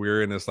fireworks. So we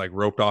were in this like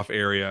roped off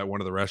area at one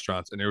of the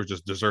restaurants, and there was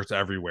just desserts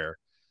everywhere.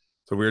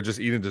 So we were just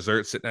eating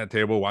dessert, sitting at a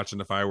table, watching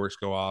the fireworks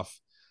go off.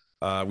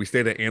 We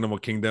stayed at Animal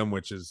Kingdom,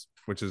 which is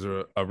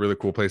a really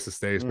cool place to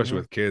stay, especially Hmm.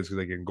 with kids, because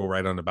they can go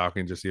right on the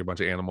balcony and just see a bunch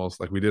of animals.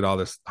 Like we did all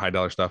this high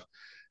dollar stuff,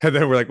 and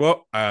then we're like,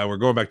 well, we're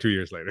going back 2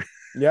 years later.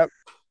 Yep,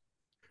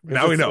 because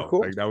Now we it's so know. cool.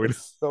 Like now we know.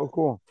 It's so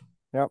cool.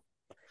 Yep,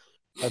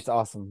 that's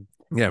awesome.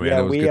 Yeah, man, Yeah,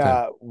 it was a good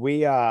time.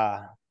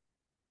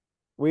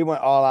 we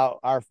went all out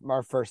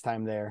our first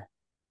time there,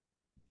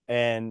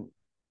 and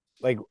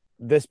like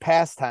this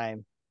past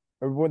time,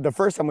 or the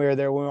first time we were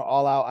there, we went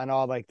all out on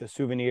all like the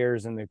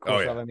souvenirs and the cool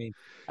Oh stuff. yeah, I mean,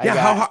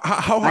 yeah.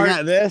 How I hard?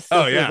 got this.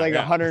 Oh This was yeah, like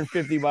yeah.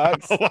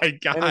 $150, Oh my and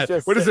it's god,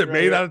 just what is sitting it right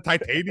made here. out of?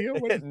 Titanium?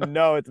 What is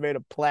No, it's made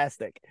of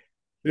plastic.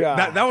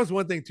 that Yeah, was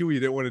one thing too we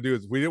didn't want to do,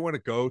 is we didn't want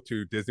to go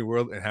to Disney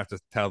World and have to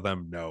tell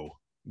them no.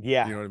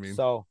 yeah. You know what I mean?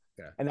 So,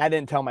 Yeah. and I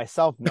didn't tell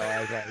myself no.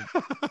 I was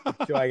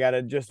like, so I got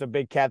just a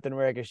big Captain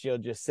America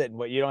shield just sitting.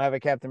 What, you don't have a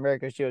Captain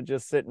America shield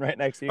just sitting right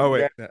next to you? Oh Can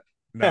wait, grab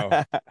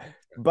no.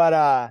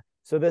 But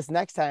so this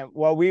next time,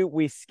 well,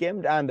 we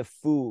skimmed on the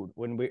food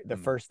when the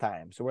Mm. first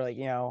time. So we're like,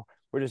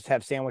 we'll just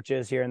have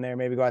sandwiches here and there,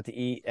 maybe go out to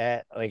eat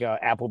at like a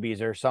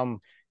Applebee's or some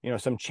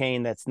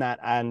chain that's not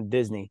on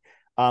Disney.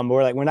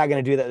 We're like, we're not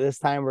gonna do that this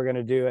time. We're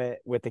gonna do it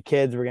with the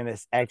kids. We're gonna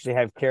actually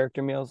have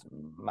character meals.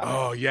 My man.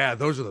 Oh yeah,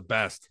 those are the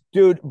best.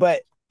 Dude,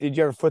 but did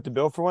you ever foot the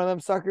bill for one of them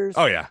suckers?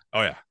 Oh yeah,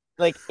 oh yeah.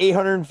 Like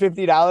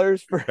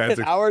 $850 for That's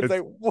an hour. It's it's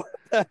like, what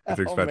the it's hell,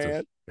 expensive.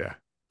 man? Yeah.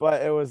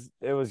 But it was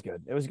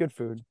good. It was good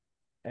food.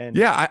 And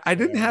Yeah, I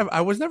didn't yeah, have. I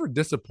was never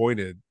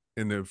disappointed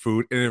in the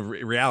food. In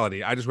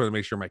reality, I just wanted to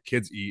make sure my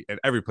kids eat. And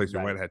every place we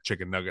right, went had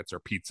chicken nuggets or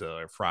pizza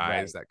or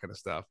fries, right. that kind of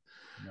stuff.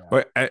 Yeah.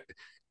 But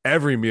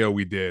every meal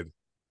we did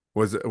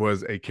was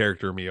a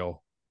character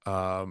meal,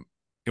 and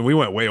we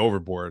went way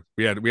overboard.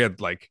 We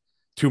had like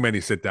too many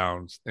sit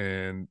downs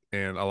and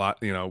a lot.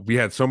 We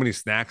had so many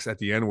snacks at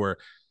the end where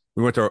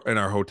we went to in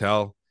our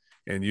hotel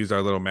and used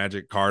our little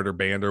magic card or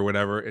band or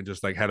whatever, and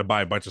just like had to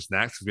buy a bunch of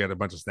snacks because we had a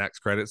bunch of snacks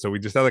credit. So we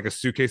just had like a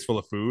suitcase full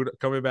of food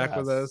coming back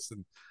with Yes. us.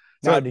 And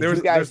Now, so there's did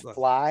you guys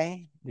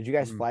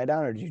mm, fly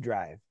down or did you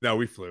drive? no,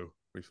 we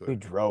We flew.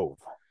 drove.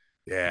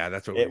 Yeah,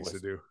 that's what we It used to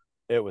was do.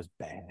 it was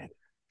bad.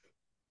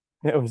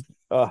 It was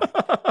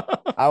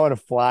I want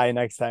to fly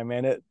next time,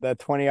 man. That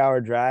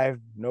 20-hour drive,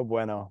 no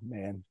bueno,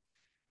 man.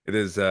 It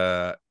is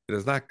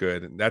not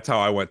good. And that's how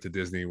I went to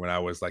Disney when I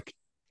was like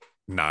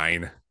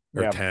 9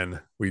 or Yeah. 10.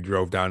 We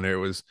drove down there. It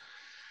was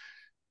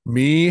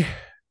me,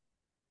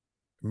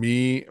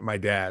 my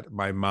dad,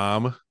 my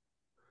mom,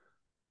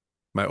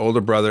 my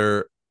older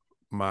brother,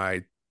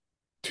 my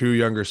two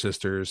younger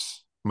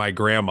sisters, my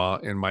grandma,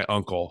 and my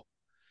uncle.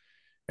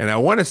 And I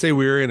want to say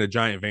we were in a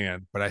giant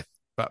van, but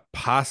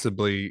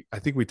possibly I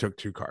think we took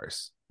two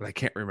cars, but I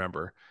can't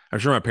remember. I'm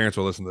sure my parents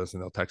will listen to this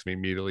and they'll text me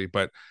immediately,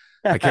 but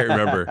I can't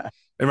remember.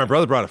 And my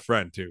brother brought a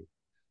friend too.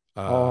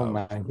 Oh Um,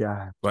 my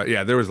God. but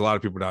yeah, there was a lot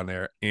of people down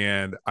there.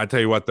 And I tell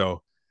you what,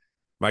 though,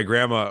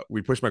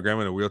 we pushed my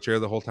grandma in a wheelchair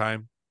the whole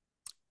time.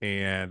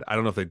 And I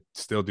don't know if they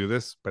still do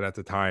this, but at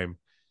the time,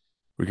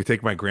 we could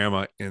take my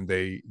grandma in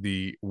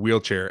the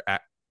wheelchair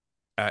at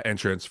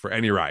entrance for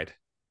any ride,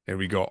 and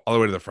we go all the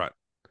way to the front.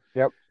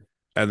 Yep.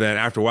 And then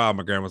after a while,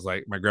 my grandma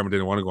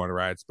didn't want to go on the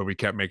rides, but we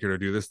kept making her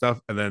do this stuff.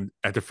 And then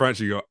at the front,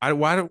 she'd go, I don't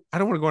want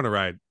to go on a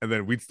ride. And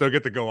then we'd still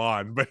get to go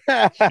on, but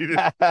she did.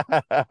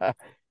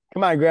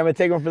 Come on, Grandma,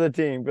 take one for the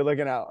team. Good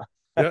looking out.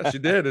 Yeah, she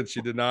did. And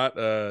she did not,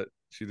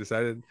 she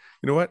decided,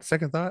 you know what?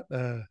 Second thought,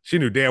 she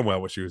knew damn well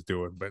what she was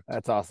doing, but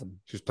That's awesome.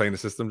 she's playing the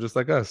system just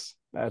like us.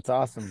 That's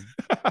awesome.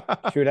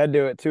 Shoot, I'd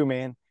do it too,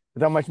 man.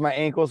 With how much my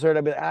ankles hurt,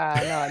 I'd be like,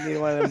 no, I need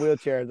one of them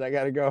wheelchairs. I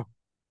gotta go.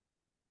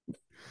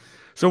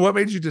 So what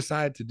made you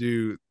decide to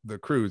do the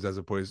cruise as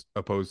opposed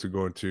to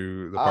going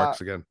to the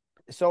parks again?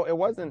 So it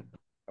wasn't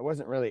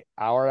really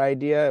our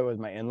idea. It was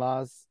my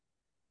in-laws.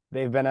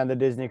 They've been on the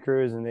Disney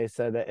cruise and they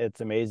said that it's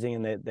amazing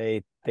and that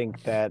they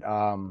think that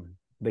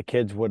the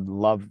kids would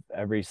love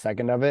every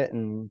second of it.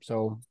 And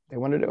so they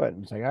want to do it.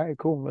 And it's like, all right,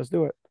 cool, let's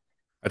do it.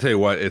 I tell you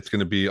what, it's going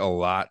to be a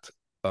lot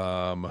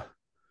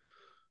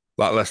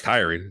less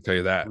tiring, I'll tell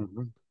you that.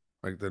 Mm-hmm.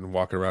 Like than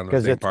walking around the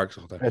theme parks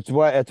all the time. It's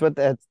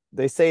what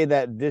they say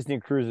that Disney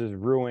cruises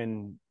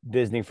ruin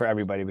Disney for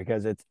everybody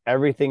because it's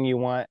everything you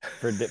want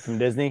from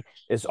Disney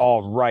is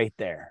all right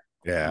there.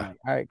 Yeah. Like,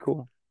 all right,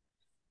 cool.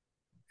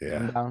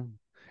 Yeah.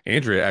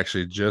 Andrea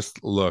actually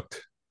just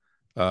looked.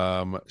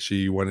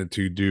 She wanted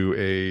to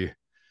do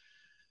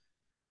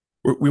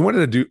we wanted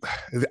to do,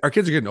 our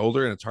kids are getting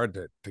older and it's hard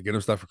to get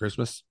them stuff for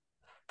Christmas.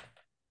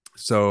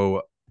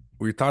 So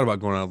we thought about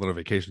going on a little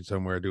vacation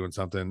somewhere, doing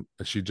something.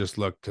 And she just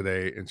looked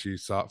today and she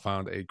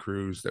found a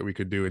cruise that we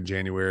could do in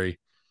January.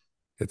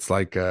 It's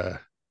like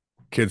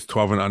kids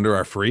 12 and under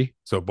are free.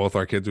 So both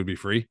our kids would be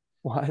free.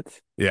 What?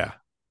 Yeah.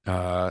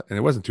 And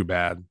it wasn't too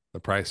bad. The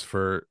price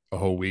for a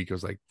whole week, it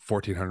was like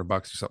 $1,400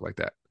 or something like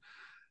that.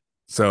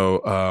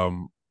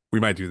 So we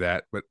might do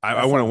that. But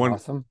I want to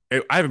awesome.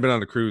 I haven't been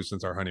on a cruise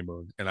since our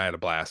honeymoon and I had a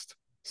blast.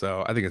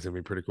 So I think it's gonna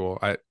be pretty cool.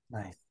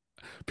 Nice.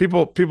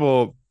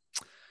 People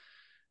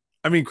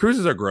I mean,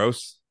 cruises are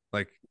gross.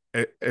 Like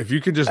if you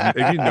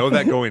know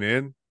that going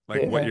in,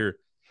 like what you're,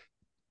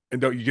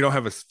 and you don't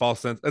have a false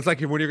sense. It's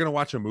like when you're gonna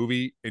watch a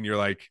movie and you're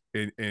like,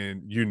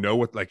 and you know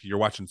what, like you're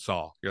watching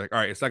Saw. You're like, all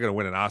right, it's not gonna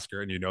win an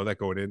Oscar, and you know that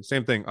going in.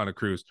 Same thing on a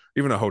cruise,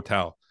 even a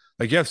hotel.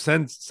 Like you have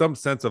some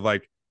sense of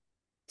like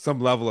some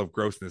level of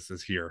grossness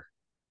is here.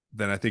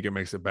 Then I think it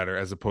makes it better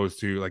as opposed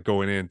to like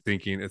going in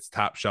thinking it's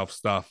top shelf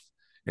stuff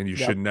and you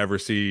should never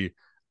see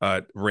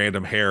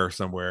random hair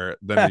somewhere.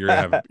 Then you're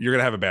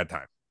gonna have a bad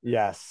time.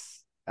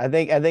 Yes. I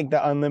think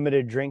the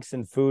unlimited drinks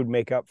and food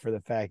make up for the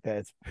fact that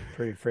it's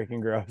pretty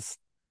freaking gross.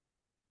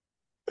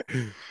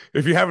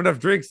 If you have enough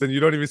drinks, then you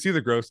don't even see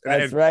the gross.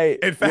 That's right.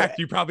 In fact,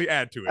 you probably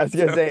add to it. I was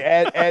gonna say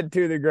add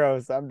to the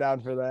gross. I'm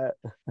down for that.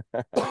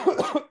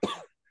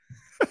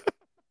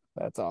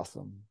 That's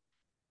awesome.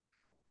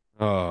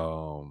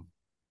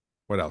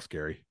 What else,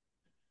 Gary?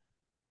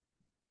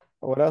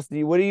 What do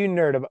you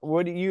nerd about?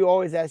 What do you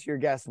always ask your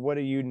guests? What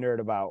do you nerd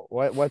about?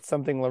 What's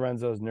something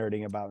Lorenzo's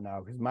nerding about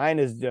now? Because mine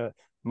is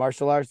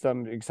martial arts. So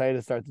I'm excited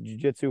to start the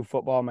jiu-jitsu,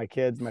 football, my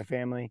kids, my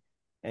family,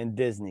 and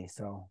Disney.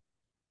 So,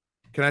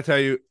 can I tell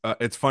you?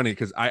 It's funny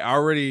because I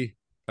already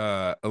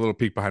a little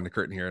peek behind the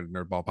curtain here at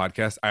Nerdball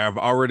Podcast. I have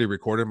already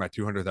recorded my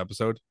 200th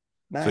episode.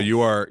 Nice. So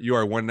you are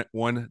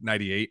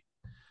 198.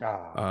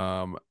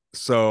 Oh.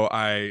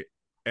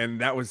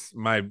 And that was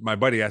my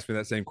buddy asked me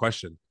that same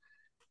question.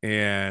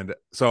 And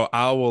so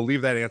I will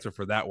leave that answer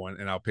for that one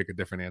and I'll pick a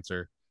different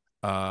answer.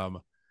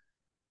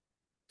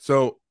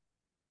 So,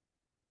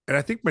 and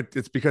I think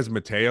it's because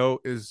Mateo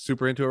is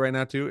super into it right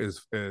now too,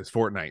 is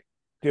Fortnite.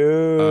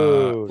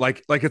 Dude.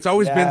 Like it's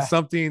always been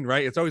something,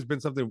 right? It's always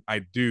been something I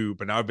do,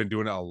 but now I've been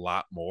doing it a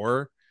lot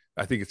more.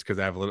 I think it's because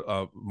I have a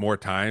little more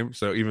time.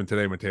 So even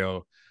today,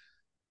 Mateo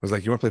was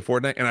like, you want to play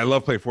Fortnite? And I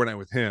love playing Fortnite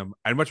with him.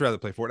 I'd much rather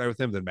play Fortnite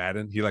with him than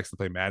Madden. He likes to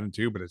play Madden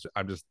too, but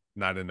I'm just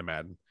not into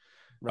Madden.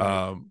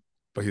 Right.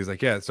 But he's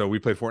like, yeah. So we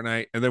played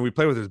Fortnite, and then we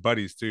played with his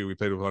buddies too. We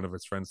played with one of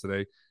his friends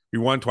today. We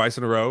won twice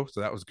in a row,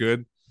 so that was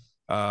good.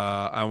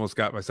 I almost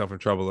got myself in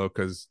trouble though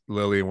because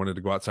Lily wanted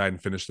to go outside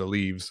and finish the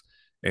leaves,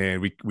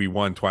 and we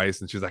won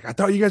twice. And she's like, I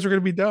thought you guys were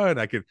gonna be done.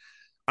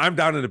 I'm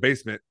down in the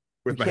basement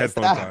with my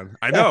headphones on.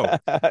 I know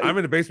I'm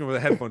in the basement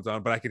with the headphones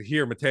on, but I could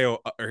hear Mateo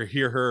or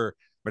hear her.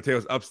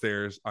 Mateo's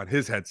upstairs on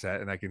his headset,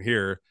 and I can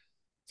hear.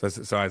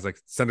 So I was like,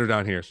 send her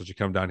down here. So she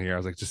come down here. I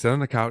was like, just sit on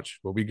the couch.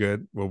 We'll be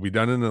good. We'll be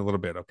done in a little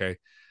bit. Okay.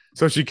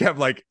 So she kept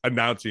like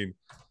announcing,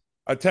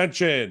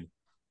 attention,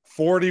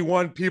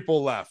 41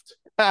 people left.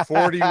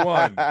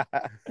 41.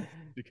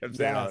 She kept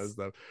saying all this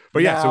stuff.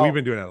 But yeah, so we've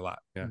been doing it a lot.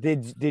 Yeah.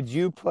 Did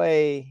you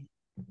play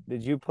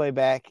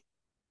back?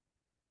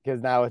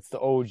 Because now it's the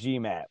OG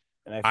map.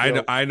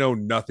 And I know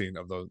nothing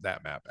of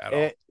that map at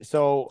all.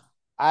 So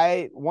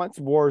once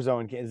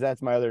Warzone, because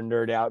that's my other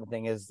nerd out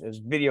thing is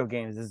video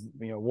games, is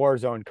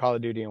Warzone, Call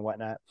of Duty, and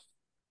whatnot.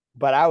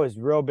 But I was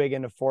real big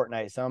into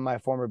Fortnite. Some of my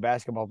former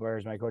basketball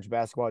players, my coach of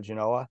basketball at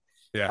Genoa,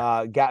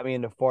 got me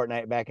into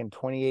Fortnite back in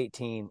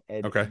 2018.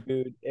 And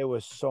dude, it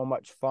was so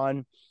much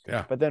fun.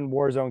 Yeah. But then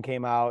Warzone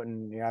came out,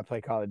 and I play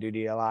Call of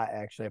Duty a lot.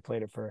 Actually, I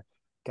played it for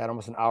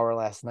almost an hour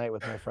last night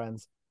with my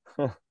friends.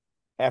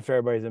 After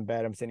everybody's in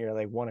bed, I'm sitting here at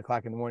like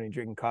 1:00 in the morning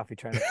drinking coffee,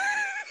 trying to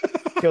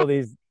kill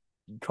these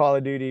Call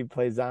of Duty,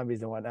 play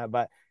zombies and whatnot.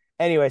 But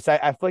anyway, so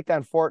I flicked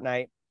on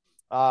Fortnite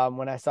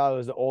when I saw it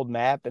was an old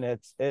map, and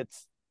it's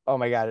oh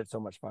my god, it's so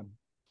much fun.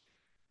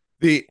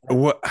 The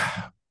what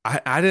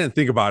I didn't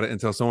think about it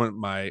until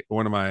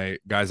one of my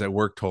guys at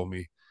work told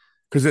me,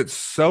 because it's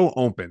so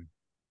open.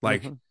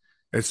 Like Mm-hmm.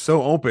 it's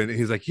so open. And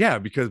he's like, yeah,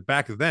 because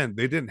back then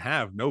they didn't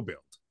have no build.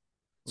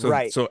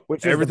 Right, So which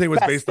is the everything was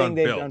best based thing on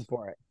they've build. done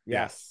for it.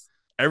 Yeah. Yes.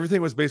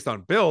 Everything was based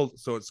on build,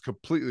 so it's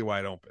completely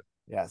wide open.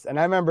 Yes. And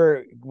I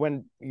remember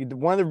when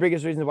one of the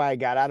biggest reasons why I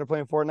got out of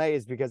playing Fortnite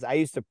is because I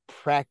used to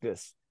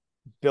practice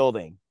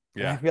building.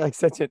 And I Yeah. feel like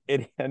such an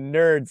idiot, a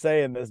nerd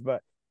saying this,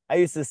 but I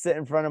used to sit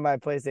in front of my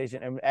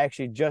PlayStation and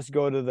actually just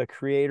go to the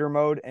creator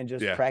mode and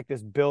just Yeah.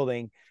 practice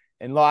building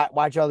and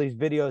watch all these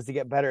videos to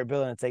get better at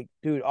building. It's like,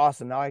 dude,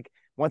 awesome. Now,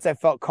 once I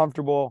felt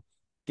comfortable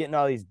getting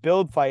all these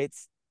build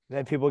fights,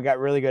 then people got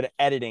really good at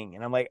editing.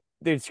 And I'm like,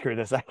 dude, screw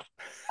this.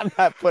 I'm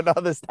not putting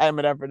all this time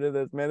and effort into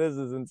this, man. This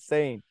is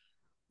insane.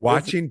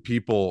 Watching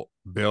people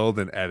build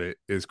and edit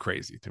is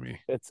crazy to me.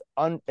 It's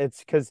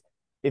because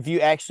if you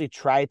actually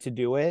try to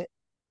do it,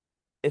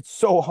 it's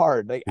so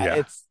hard. Like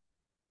Yeah.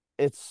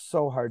 it's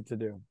so hard to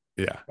do.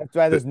 Yeah. That's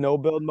why this no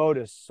build mode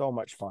is so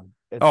much fun.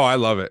 Oh, I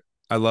love it.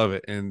 I love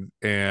it. And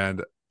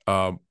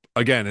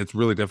again, it's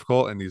really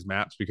difficult in these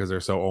maps because they're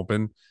so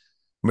open.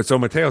 But so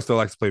Mateo still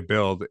likes to play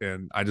build,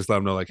 and I just let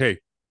him know, like, hey,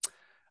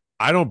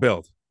 I don't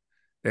build.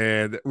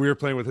 And we were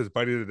playing with his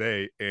buddy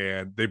today,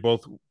 and they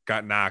both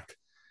got knocked.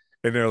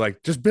 And they're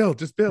like, just build,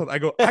 just build. I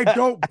go, I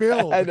don't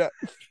build. I know.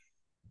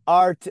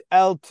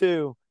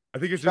 L2. I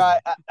think it's Try,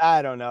 just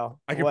I don't know.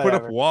 I can put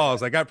up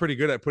walls. I got pretty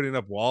good at putting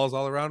up walls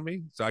all around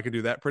me, so I can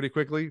do that pretty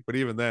quickly. But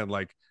even then,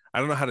 like, I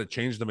don't know how to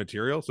change the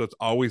material, so it's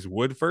always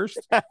wood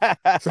first.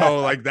 So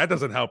like that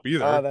doesn't help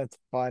either. Oh, that's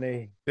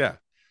funny. Yeah.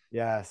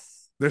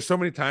 Yes. There's so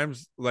many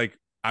times like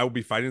I will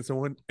be fighting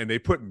someone and they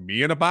put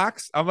me in a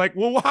box. I'm like,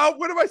 well,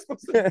 what am I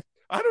supposed to?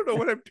 I don't know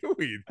what I'm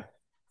doing.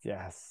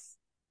 Yes.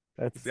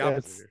 That's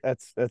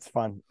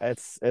fun.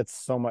 It's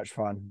so much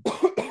fun.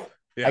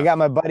 Yeah. I got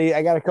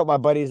a couple of my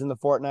buddies in the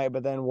Fortnite,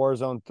 but then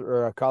Warzone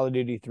or Call of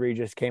Duty 3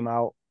 just came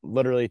out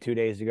literally 2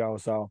 days ago.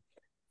 So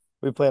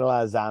we played a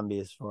lot of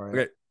zombies for it.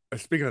 Okay.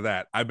 Speaking of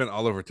that, I've been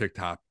all over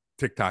TikTok,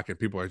 and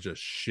people are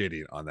just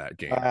shitting on that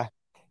game.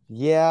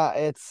 Yeah,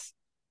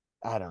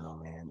 I don't know,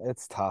 man.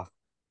 It's tough.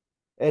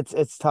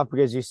 It's tough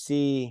because you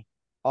see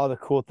all the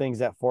cool things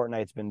that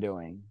Fortnite's been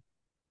doing.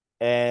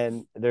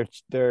 And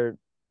it's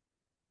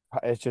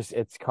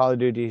Call of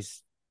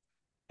Duty's.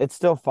 It's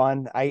still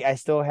fun. I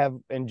still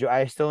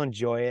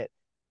enjoy it.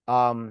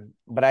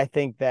 But I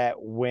think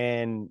that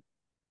when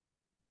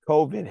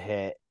COVID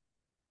hit,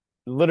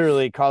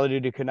 literally Call of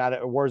Duty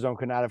Warzone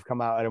could not have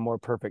come out at a more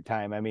perfect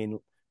time. I mean,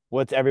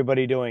 what's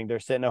everybody doing? They're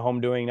sitting at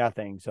home doing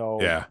nothing. So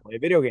yeah, play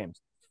video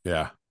games.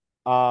 Yeah.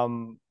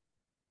 And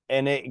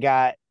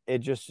it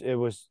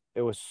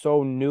was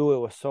so new, it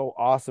was so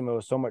awesome, it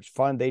was so much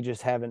fun. They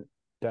just haven't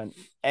done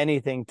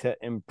anything to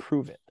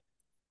improve it.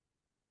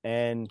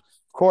 And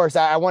of course,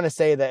 I want to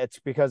say that it's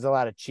because a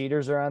lot of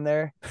cheaters are on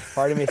there.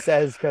 Part of me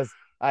says because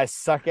I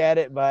suck at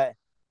it, but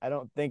I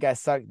don't think I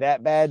suck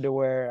that bad to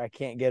where I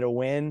can't get a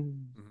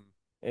win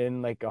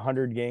in like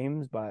 100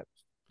 games, but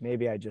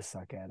maybe I just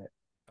suck at it.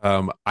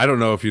 I don't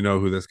know if you know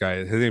who this guy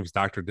is. His name's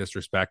Dr.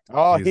 Disrespect.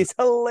 Oh, he's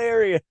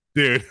hilarious.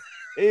 Dude.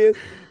 He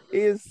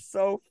is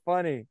so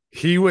funny.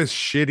 He was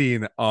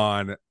shitting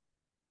on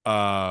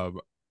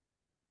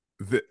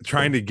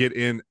trying to get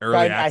in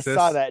early access. I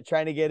saw that,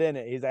 trying to get in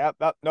it. He's like,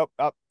 up, nope,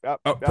 up.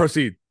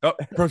 Proceed.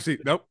 Proceed.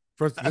 Nope.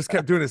 Just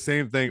kept doing the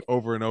same thing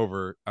over and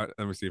over. Let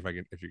me see if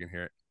you can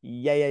hear it.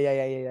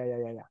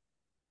 Yeah.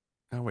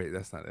 Oh wait,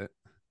 that's not it.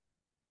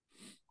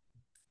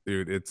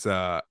 Dude, it's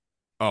I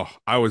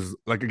was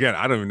like, again,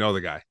 I don't even know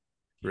the guy.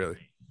 Really.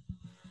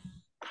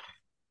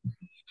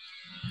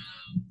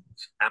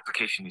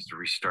 Application needs to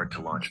restart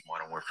to launch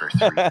Modern Warfare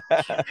 3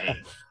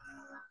 campaign.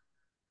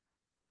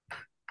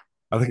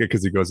 I think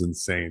because he goes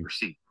insane.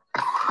 Proceed.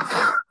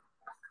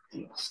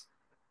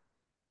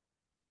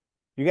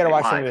 You got to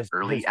watch some of his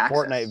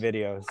Fortnite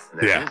videos.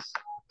 There it is.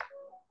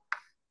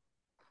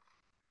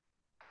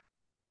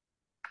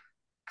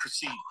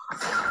 Proceed.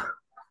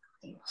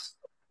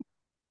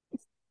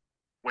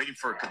 Waiting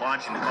for it to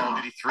launch into Call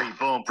of Duty 3.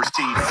 Boom.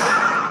 Proceed.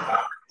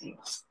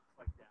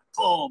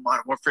 Boom.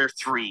 Modern Warfare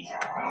 3.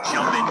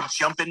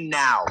 Jump in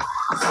now.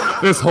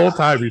 This whole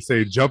time he's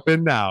saying jump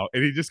in now,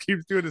 and he just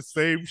keeps doing the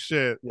same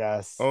shit.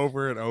 Yes.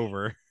 Over and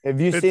over.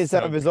 Have you seen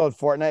some of his old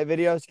Fortnite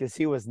videos? Because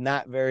he was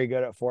not very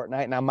good at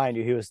Fortnite. Now, mind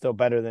you, he was still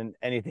better than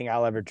anything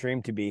I'll ever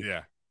dream to be.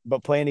 Yeah.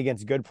 But playing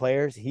against good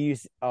players,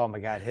 oh my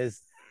God,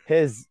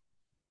 his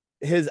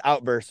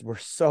outbursts were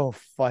so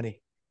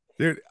funny.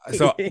 Dude,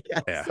 so he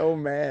got so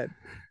mad.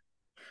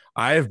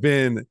 I have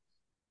been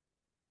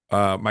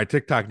my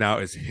TikTok now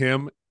is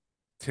him,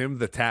 Tim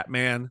the Tap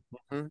Man,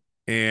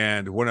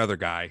 and one other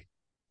guy.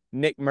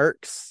 Nick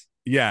Merckx.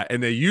 Yeah,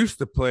 and they used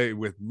to play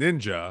with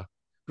Ninja,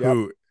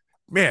 who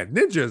man,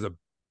 Ninja is the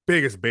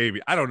biggest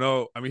baby. I don't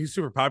know. I mean, he's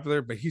super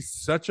popular, but he's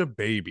such a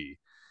baby.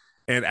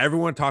 And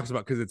everyone talks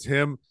about because it's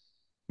him,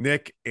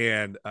 Nick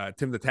and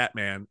Tim the Tap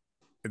Man,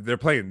 they're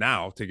playing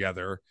now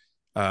together,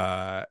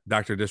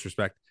 Dr.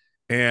 Disrespect.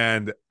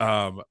 And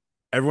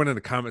everyone in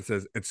the comments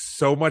says it's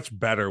so much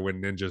better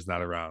when Ninja's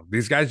not around.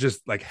 These guys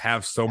just like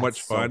have so That's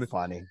much fun. so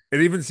funny.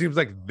 It even seems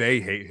like they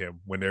hate him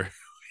when they're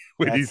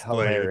when That's he's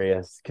playing.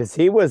 hilarious because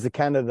he was the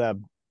kind of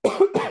the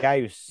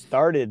guy who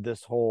started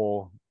this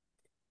whole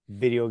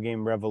video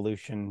game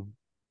revolution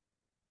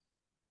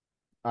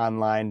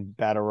online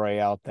battle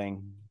royale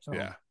thing. So.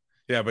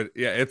 Yeah, but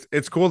yeah,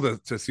 it's cool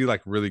to see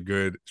like really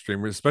good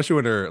streamers, especially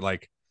when they're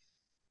like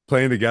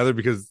playing together,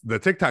 because the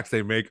TikToks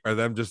they make are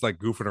them just like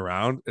goofing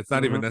around. It's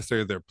not even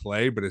necessarily their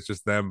play, but it's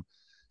just them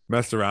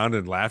messing around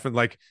and laughing.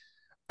 Like,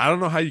 I don't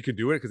know how you could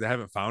do it because I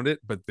haven't found it,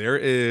 but there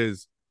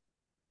is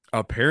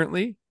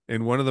apparently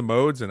in one of the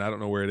modes, and I don't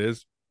know where it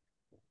is,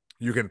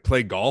 you can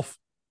play golf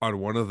on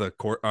one of the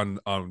court on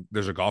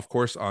there's a golf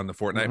course on the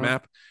Fortnite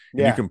map,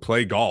 and you can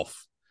play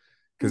golf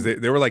because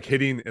they were like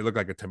hitting, it looked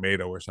like a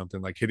tomato or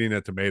something, like hitting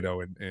a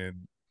tomato,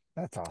 and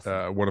that's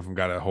awesome. One of them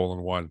got a hole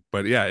in one.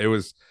 But yeah,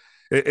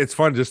 it's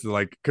fun just to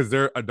like, because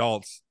they're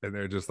adults and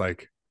they're just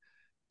like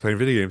playing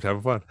video games,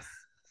 having fun.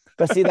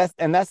 But see,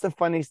 that's the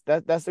funny,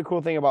 that's the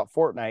cool thing about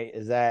Fortnite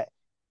is that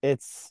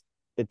it's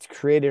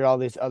created all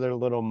these other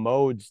little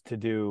modes to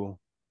do,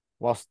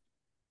 whilst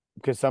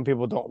because some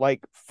people don't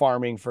like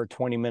farming for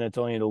 20 minutes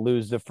only to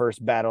lose the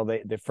first battle,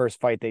 the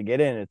first fight they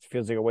get in. It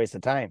feels like a waste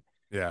of time.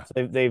 Yeah,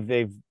 so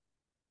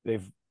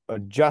they've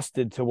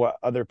adjusted to what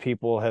other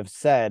people have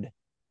said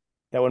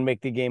that would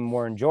make the game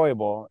more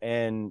enjoyable,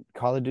 and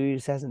Call of Duty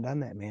just hasn't done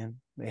that, man.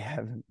 They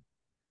haven't.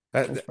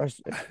 It's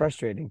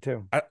frustrating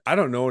too. I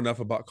don't know enough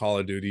about Call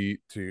of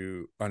Duty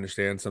to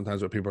understand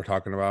sometimes what people are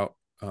talking about.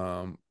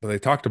 But they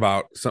talked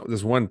about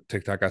this one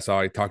TikTok I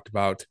saw. He talked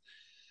about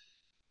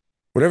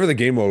whatever the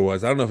game mode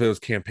was. I don't know if it was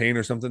campaign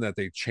or something, that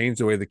they changed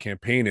the way the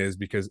campaign is,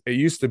 because it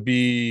used to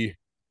be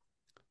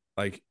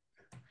like,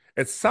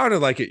 it sounded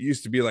like it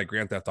used to be like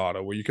Grand Theft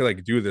Auto, where you could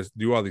like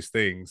do all these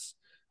things.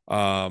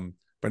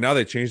 But now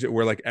they changed it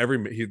where like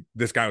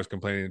this guy was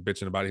complaining and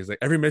bitching about it. He's like,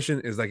 every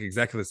mission is like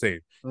exactly the same.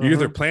 You're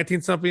either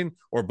planting something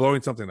or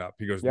blowing something up.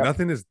 He goes,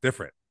 nothing is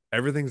different.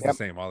 Everything's the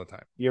same all the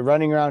time. You're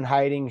running around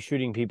hiding,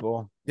 shooting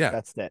people. Yeah.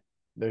 That's it.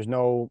 There's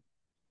no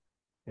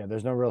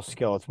real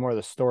skill. It's more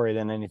the story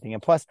than anything.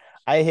 And plus,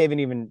 I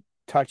haven't even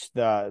touched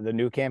the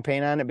new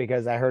campaign on it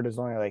because I heard it's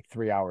only like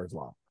 3 hours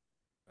long.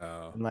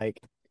 I'm like,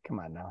 come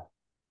on now.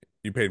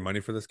 You paid money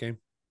for this game?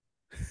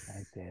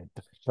 I did.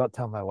 Don't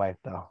tell my wife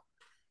though.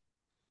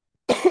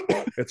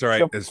 It's all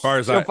right. As far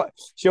as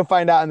she'll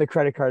find out in the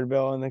credit card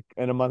bill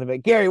in a month.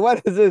 Like, Gary,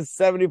 what is this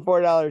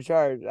 $74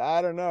 charge?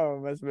 I don't know. It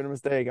must have been a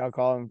mistake. I'll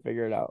call him and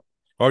figure it out.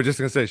 I was just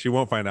gonna say she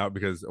won't find out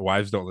because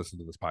wives don't listen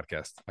to this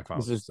podcast. I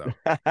found so.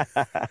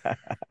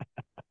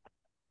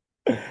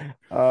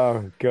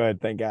 Oh, good.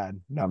 Thank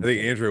God. No, I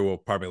think Andrea will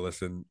probably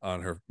listen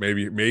on her.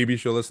 Maybe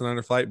she'll listen on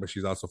her flight, but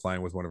she's also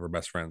flying with one of her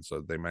best friends, so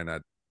they might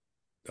not.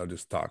 They'll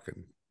just talk,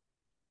 and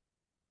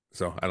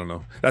so I don't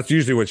know. That's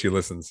usually when she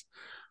listens.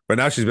 But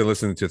now she's been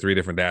listening to 3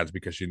 different dads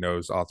because she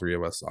knows all 3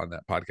 of us on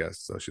that podcast,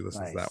 so she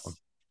listens to that one.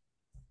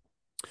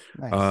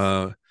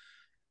 Nice.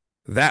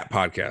 That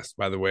podcast,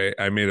 by the way,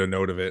 I made a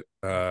note of it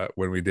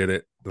when we did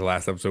it, the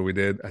last episode we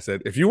did. I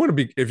said, if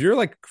you're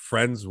like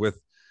friends with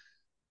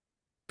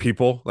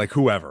people, like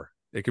whoever,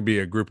 it could be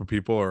a group of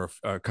people or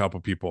a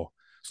couple people,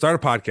 start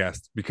a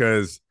podcast,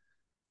 because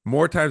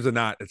more times than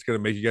not, it's going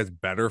to make you guys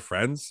better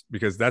friends,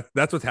 because that's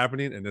what's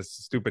happening in this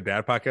stupid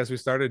dad podcast we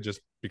started just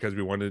because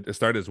we wanted to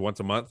start as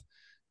once a month,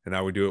 and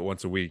now we do it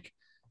once a week.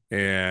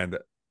 And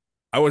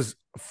I was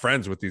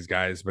friends with these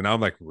guys, but now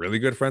I'm like really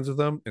good friends with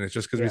them, and it's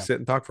just because we sit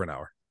and talk for an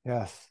hour.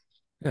 Yes.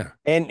 Yeah.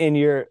 And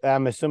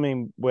I'm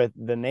assuming with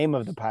the name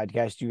of the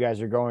podcast, you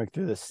guys are going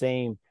through the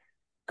same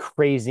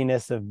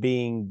craziness of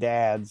being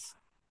dads.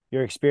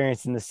 You're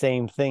experiencing the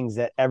same things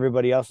that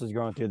everybody else is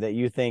going through, that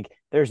you think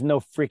there's no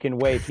freaking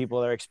way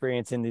people are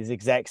experiencing these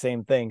exact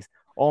same things.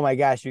 Oh my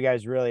gosh, you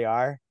guys really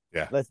are.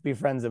 Yeah. Let's be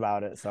friends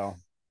about it. So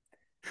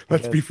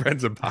let's be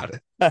friends about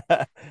it.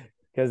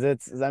 Because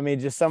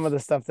just some of the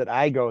stuff that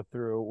I go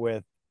through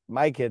with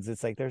my kids,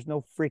 it's like there's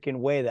no freaking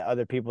way that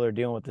other people are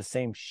dealing with the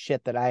same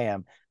shit that I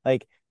am.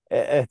 Like,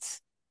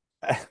 it's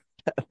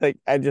like,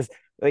 I just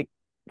like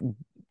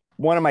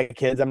one of my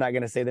kids, I'm not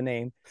going to say the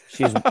name.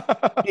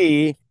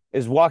 She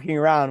is walking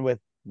around with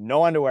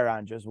no underwear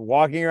on, just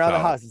walking around the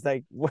house. It's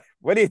like, what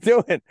are you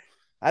doing?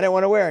 I didn't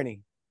want to wear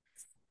any.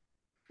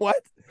 What?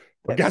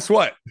 Well, guess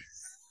what?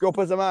 Go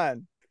put some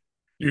on.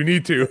 You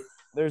need to.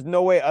 There's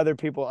no way other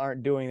people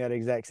aren't doing that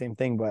exact same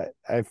thing, but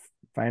I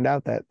find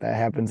out that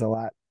happens a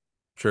lot.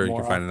 Sure, you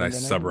can find a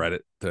nice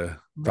subreddit to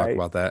talk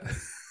about that.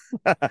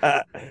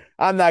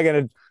 I'm not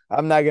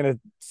gonna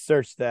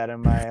search that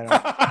in my.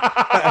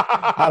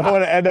 I don't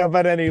want to end up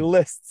on any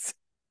lists.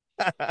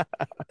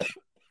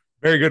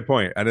 Very good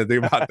point. I didn't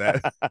think about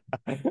that.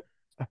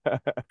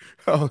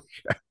 Oh,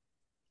 yeah.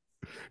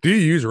 Do you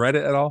use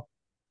Reddit at all?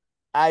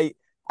 I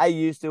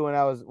used to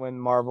when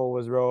Marvel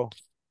was real,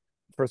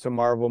 for some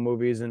Marvel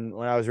movies, and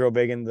when I was real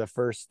big in the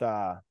first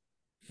the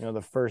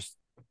first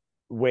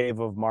wave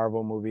of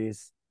Marvel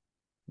movies.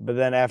 But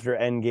then after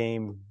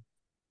Endgame,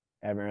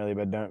 I haven't really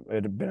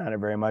been on it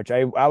very much.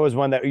 I was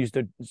one that used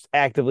to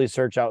actively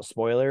search out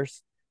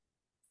spoilers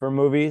for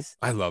movies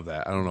I love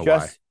that. I don't know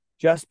why.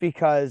 just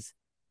because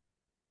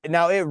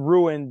now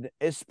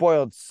it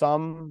spoiled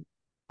some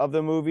of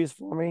the movies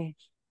for me.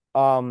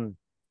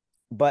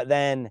 But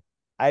then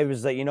I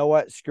was like, you know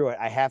what? Screw it.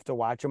 I have to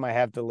watch them. I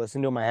have to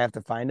listen to them. I have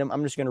to find them.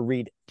 I'm just going to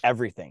read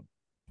everything.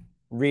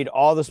 Read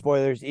all the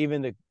spoilers,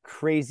 even the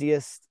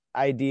craziest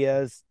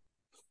ideas,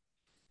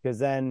 because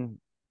then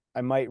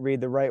I might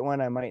read the right one,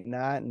 I might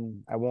not,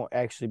 and I won't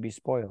actually be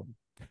spoiled.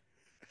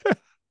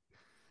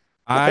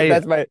 I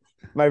That's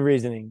my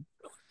reasoning.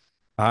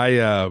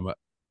 I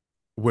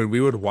when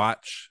we would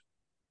watch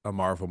a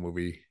Marvel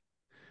movie,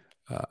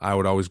 I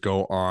would always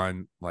go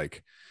on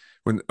like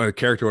when a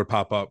character would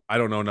pop up. I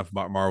don't know enough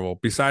about Marvel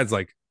besides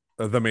like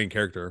the main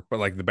character, but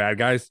like the bad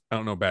guys, I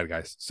don't know bad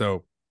guys.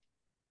 So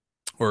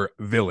or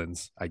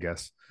villains, I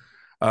guess.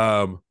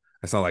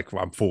 It's not like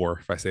I'm four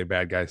if I say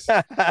bad guys.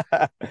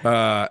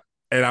 Uh,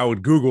 and I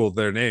would Google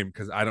their name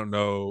because I don't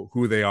know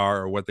who they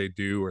are or what they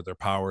do or their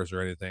powers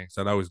or anything.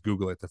 So I'd always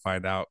Google it to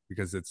find out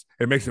because it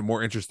makes it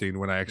more interesting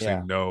when I actually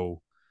Yeah.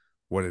 know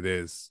what it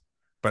is.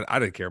 But I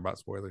didn't care about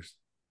spoilers.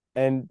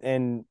 And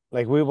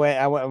like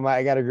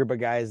I got a group of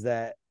guys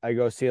that I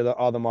go see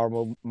all the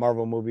Marvel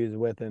movies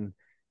with, and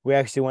we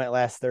actually went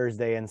last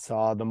Thursday and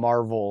saw the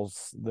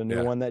Marvels, the new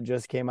Yeah. one that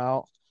just came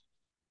out,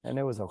 and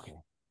it was okay.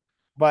 I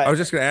But was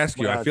just gonna ask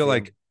went you. out to see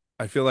them.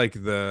 I feel like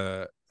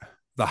the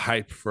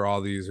hype for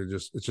all these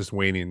it's just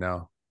waning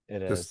now. It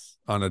Just is.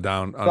 on a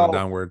So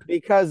downward.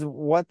 because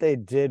what they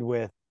did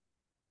with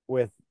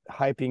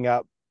hyping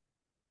up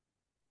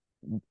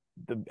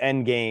the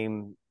end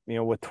game,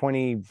 with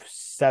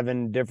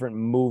 27 different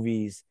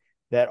movies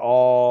that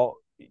all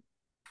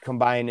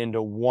combine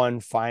into one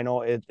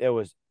final, it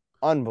was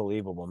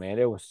unbelievable, man.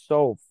 It was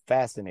so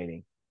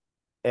fascinating.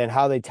 And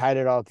how they tied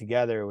it all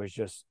together it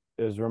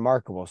was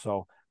remarkable.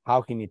 So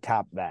how can you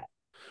top that?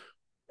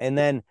 And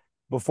then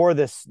before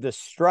this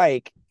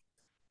strike,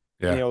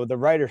 Yeah. the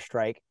writer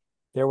strike,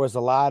 there was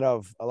a lot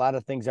of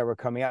things that were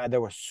coming out.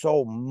 There was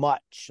so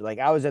much. Like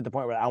I was at the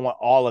point where I want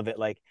all of it.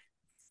 Like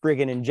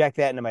friggin' inject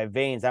that into my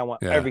veins. I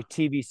want Yeah. every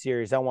TV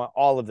series. I want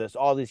all of this,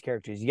 all these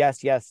characters.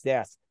 Yes, yes,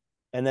 yes.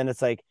 And then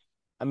it's like,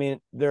 I mean,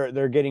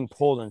 they're getting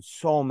pulled in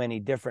so many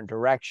different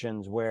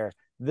directions where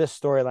this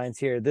storyline's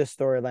here, this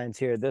storyline's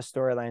here, this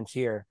storyline's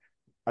here.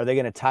 Are they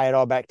going to tie it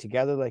all back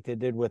together like they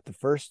did with the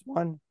first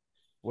one,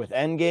 with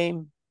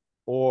Endgame,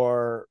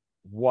 or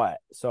what?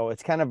 So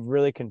it's kind of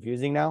really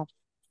confusing now.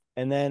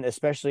 And then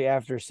especially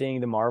after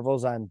seeing the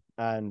Marvels on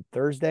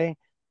Thursday,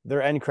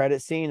 their end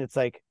credit scene, it's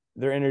like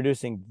they're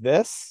introducing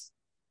this.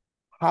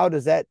 How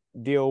does that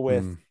deal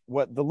with Mm.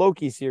 what the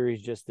Loki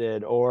series just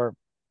did, or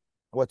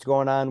what's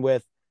going on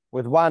with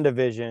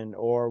WandaVision,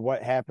 or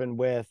what happened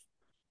with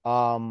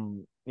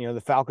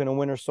the Falcon and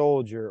Winter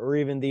Soldier, or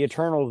even the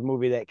Eternals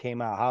movie that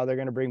came out, how they're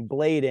going to bring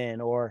Blade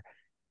in, or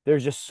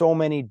there's just so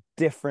many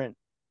different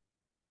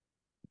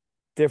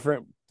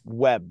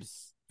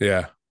webs,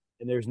 Yeah.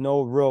 and there's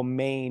no real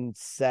main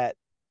set.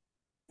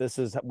 This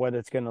is what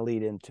it's going to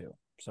lead into.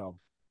 So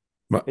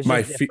My, it's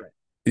my just fe- different.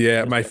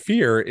 yeah, Just my different.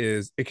 fear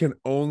is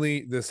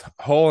this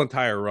whole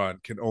entire run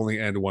can only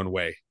end one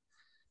way.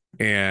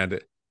 And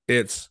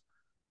it's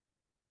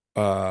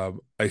a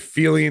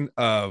feeling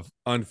of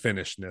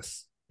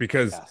unfinishedness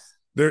because Yes.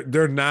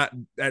 they're not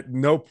at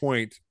no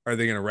point are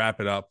they going to wrap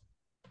it up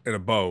in a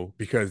bow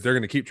because they're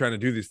going to keep trying to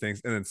do these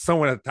things and then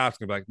someone at the top's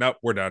going to be like nope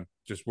we're done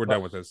we're But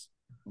done with this.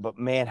 but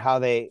man, how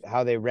they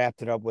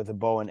wrapped it up with a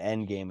bow and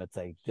end game. It's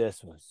like Yeah,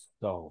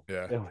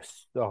 it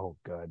was so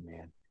good,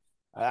 man.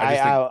 I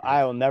just think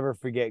I'll never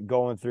forget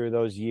going through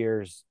those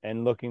years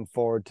and looking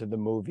forward to the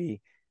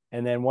movie.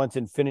 And then once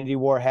Infinity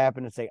War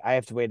happened, it's like I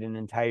have to wait an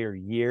entire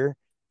year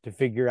to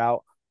figure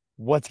out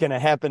what's gonna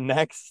happen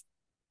next.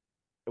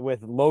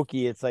 With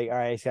Loki, it's like, all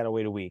right, I just gotta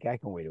wait a week. I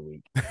can wait a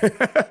week.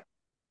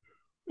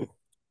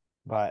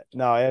 But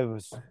no, it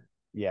was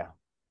yeah.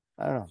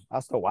 I don't know.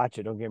 I'll still watch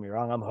it. Don't get me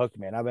wrong. I'm hooked,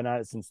 man. I've been on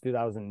it since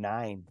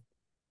 2009.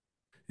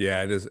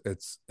 yeah, it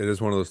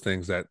is one of those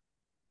things that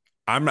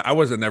I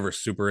wasn't never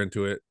super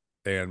into it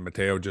and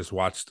Mateo just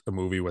watched a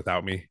movie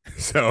without me.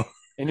 So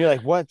And you're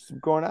like, what's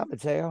going on,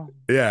 Mateo?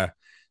 yeah.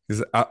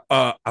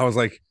 I was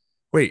like,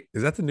 wait,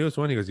 is that the newest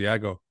one? He goes, yeah. I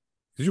go,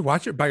 did you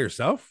watch it by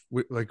yourself?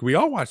 We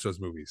all watch those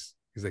movies.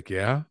 He's like,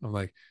 yeah. I'm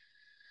like,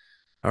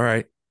 all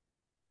right.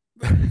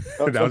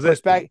 So That was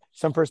it.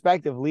 some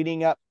perspective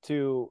leading up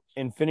to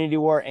Infinity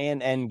War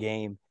and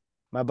Endgame.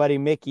 My buddy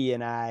Mickey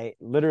and I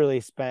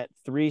literally spent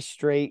 3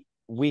 straight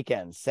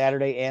weekends,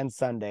 Saturday and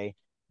Sunday,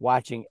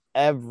 watching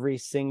every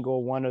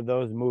single one of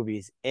those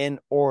movies in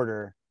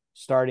order,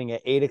 starting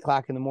at 8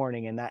 o'clock in the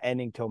morning and not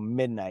ending till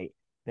midnight.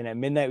 Then at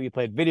midnight we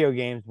played video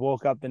games,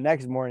 woke up the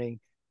next morning,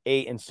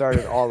 ate, and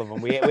started all of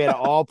them. We had it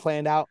all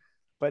planned out.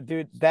 But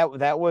dude, that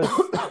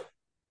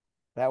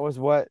was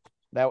what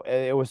that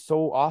it was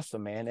so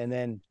awesome, man. And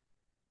then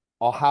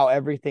all how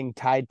everything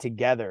tied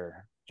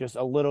together. Just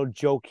a little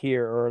joke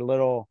here or a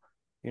little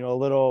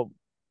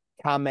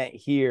comment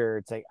here.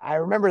 It's like, I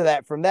remember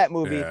that from that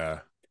movie Yeah.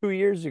 2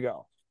 years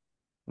ago.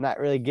 I'm not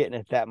really getting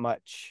it that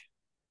much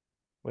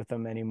with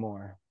them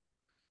anymore.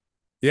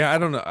 Yeah, I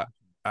don't know.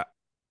 I,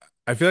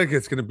 I feel like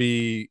it's gonna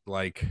be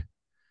like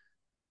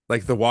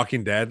The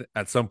Walking Dead.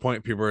 At some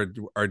point, people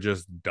are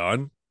just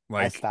done. I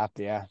Like, stopped.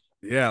 Yeah.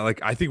 yeah, like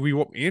I think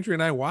Andrew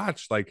and I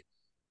watched like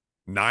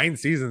 9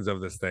 seasons of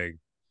this thing,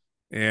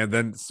 and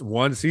then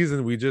one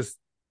season we just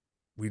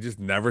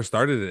never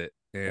started it,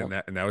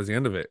 Yep. and that was the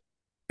end of it.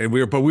 And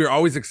we were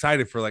always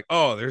excited for like,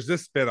 oh, there's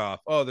this spinoff.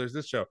 Oh, there's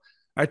this show.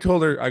 I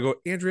told her, I go,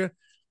 Andrea,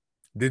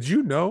 did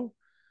you know?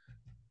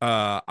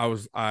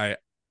 I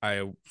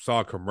saw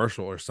a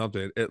commercial or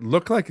something. It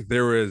looked like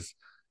there was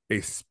a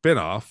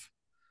spinoff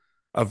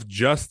of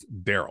just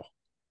Daryl.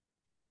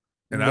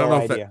 And No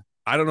idea.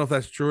 I don't know if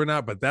that's true or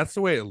not, but that's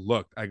the way it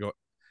looked. I go,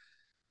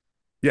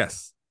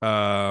 yes.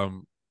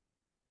 Unless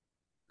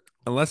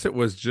it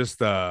was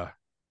just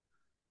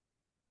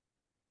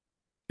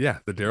yeah,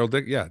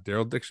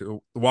 Daryl Dixon.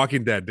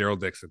 Walking Dead, Daryl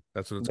Dixon.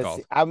 That's what it's But called.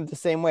 see, I'm the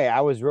same way.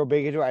 I was real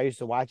big into it. I used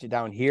to watch it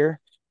down here,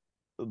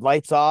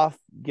 lights off,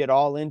 get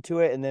all into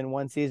it, and then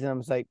one season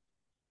I'm just like,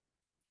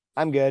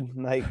 I'm good.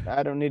 Like,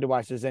 I don't need to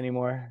watch this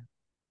anymore.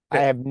 I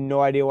Yeah. have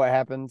no idea what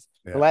happens.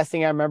 The Yeah. last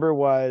thing I remember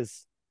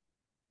was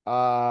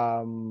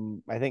I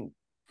think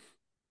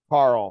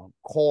Coral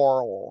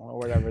or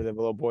whatever the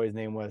little boy's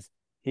name was.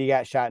 He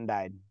got shot and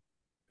died.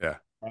 Yeah.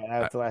 I,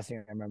 That's the last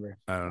thing I remember.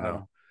 I don't I don't know.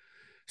 know.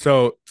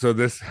 So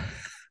this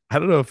I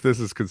don't know if this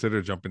is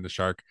considered jumping the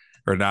shark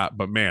or not,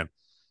 but man,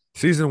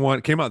 season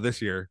one came out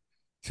this year.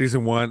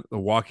 Season one, The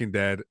Walking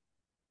Dead,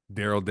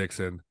 Daryl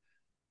Dixon.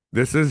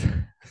 This is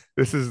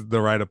this is the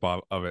write up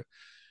of it.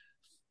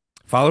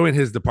 Following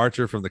his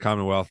departure from the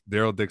Commonwealth,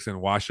 Daryl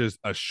Dixon washes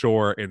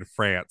ashore in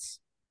France,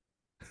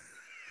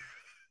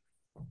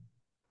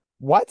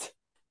 What?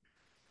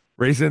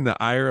 raising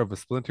the ire of a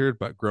splintered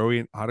but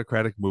growing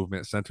autocratic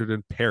movement centered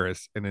in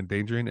Paris and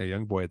endangering a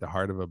young boy at the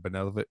heart of a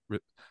benevolent,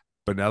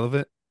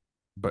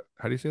 but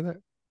how do you say that?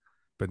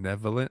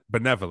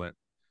 Benevolent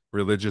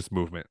religious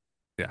movement.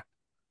 Yeah,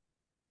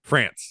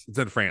 France. It's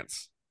in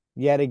France.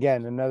 Yet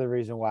again, another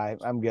reason why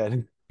I'm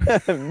good.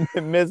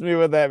 Miss me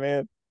with that,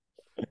 man.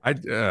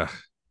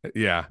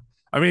 Yeah.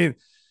 I mean,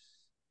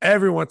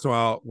 every once in a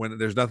while when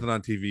there's nothing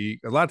on TV,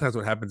 a lot of times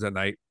what happens at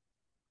night,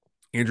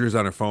 Andrew's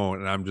on her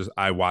phone and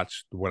I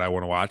watch what I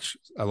want to watch.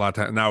 A lot of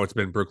times now it's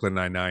been Brooklyn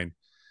Nine-Nine.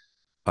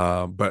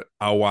 But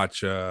I'll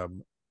watch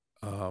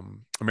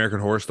American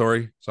Horror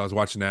Story. So I was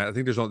watching that. I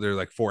think there's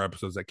like 4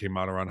 episodes that came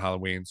out around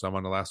Halloween, so I'm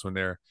on the last one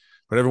there.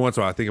 But every once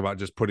in a while, I think about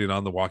just putting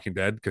on The Walking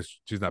Dead because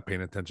she's not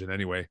paying attention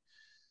anyway,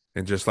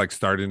 and just like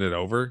starting it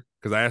over.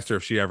 Because I asked her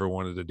if she ever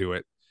wanted to do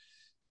it,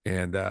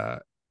 and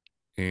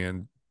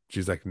and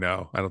she's like,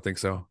 no, I don't think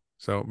so.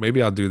 So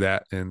maybe I'll do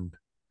that and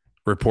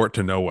report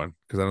to no one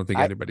because I don't think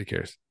I anybody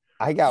cares.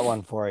 I got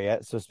one for you.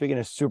 So speaking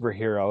of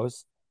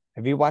superheroes,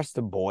 have you watched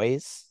The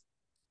Boys?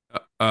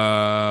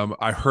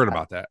 I heard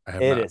about that. I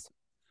have It not. is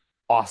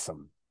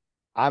awesome.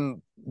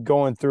 I'm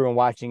going through and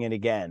watching it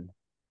again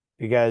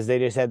because they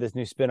just had this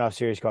new spin-off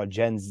series called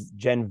Gen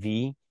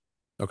V,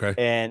 Okay.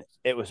 and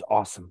it was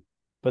awesome.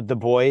 But The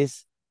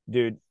Boys,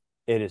 dude,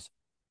 it is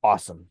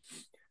awesome.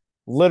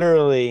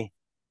 Literally,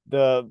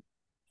 the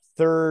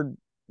third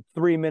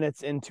 3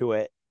 minutes into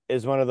it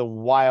is one of the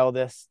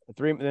wildest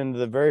into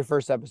the very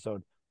first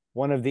episode,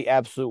 one of the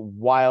absolute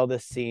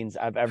wildest scenes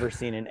I've ever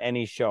seen in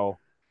any show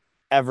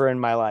ever in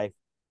my life.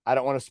 I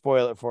don't want to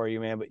spoil it for you,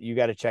 man, but you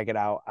got to check it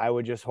out. I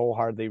would just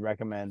wholeheartedly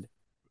recommend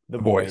The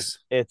The Boys. Boys.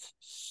 It's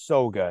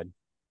so good.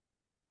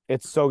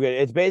 It's so good.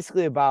 It's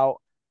basically about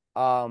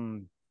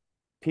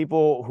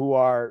people who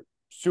are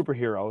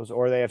superheroes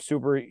or they have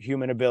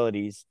superhuman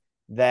abilities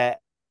that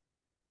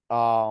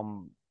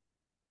um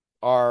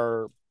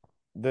are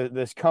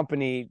this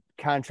company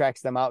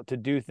contracts them out to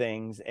do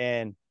things,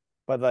 and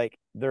but like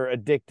they're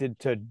addicted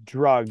to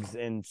drugs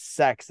and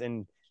sex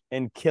and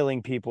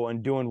killing people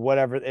and doing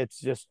whatever.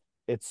 It's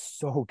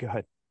so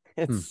good.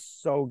 It's Hmm.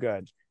 so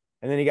good.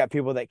 And then you got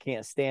people that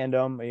can't stand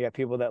them, and you got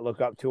people that look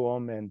up to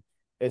them, and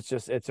it's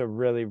a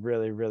really,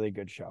 really, really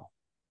good show.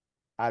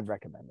 I'd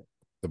recommend it.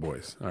 The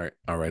Boys. All right,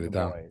 I'll write The it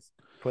down. Boys.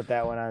 Put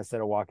that one on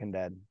instead of Walking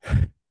Dead.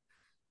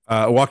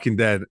 Walking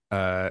Dead,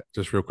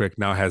 just real quick,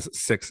 now has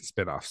 6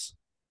 spinoffs.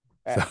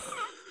 So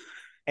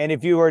And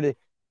if you were to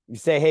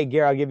say, hey,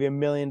 Gary, I'll give you $1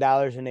 million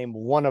and name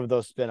one of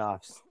those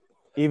spinoffs,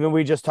 even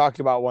we just talked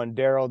about one,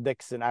 Daryl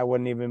Dixon, I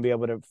wouldn't even be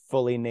able to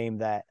fully name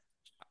that.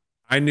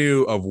 I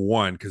knew of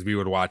one because we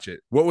would watch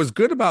it. What was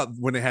good about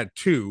when it had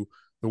two,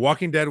 The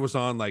Walking Dead was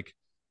on like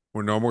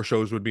where normal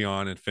shows would be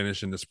on and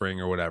finish in the spring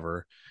or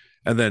whatever.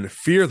 And then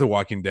Fear the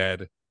Walking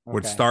Dead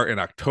would Okay. start in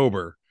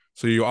October.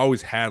 So you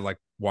always had like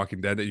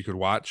Walking Dead that you could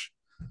watch.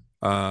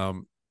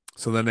 So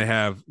then they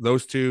have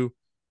those two,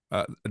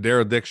 a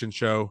Daryl Dixon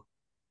show,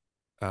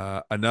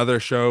 another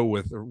show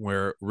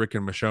where Rick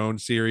and Michonne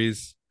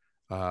series,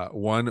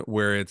 one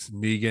where it's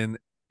Negan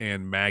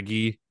and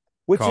Maggie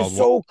Which called is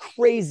so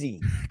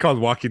crazy. called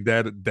Walking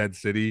Dead Dead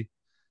City.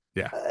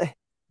 Yeah.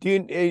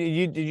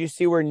 Did you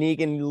see where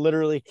Negan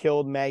literally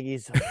killed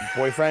Maggie's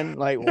boyfriend?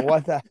 Like,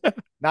 what the?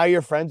 Now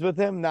you're friends with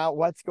him? Now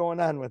what's going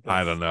on with this?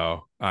 I don't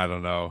know. I But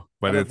don't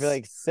feel it's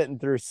like sitting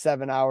through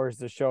 7 hours of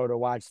the show to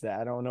watch that.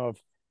 I don't know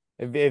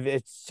if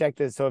it's checked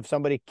this. So if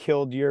somebody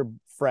killed your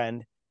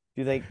friend,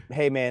 do you think,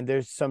 hey man,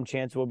 there's some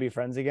chance we'll be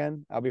friends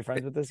again? I'll be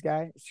friends with this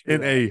guy. Screw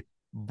in a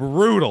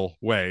brutal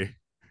way.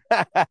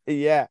 that.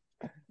 Yeah,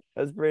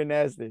 that's pretty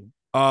nasty.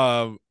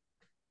 Um.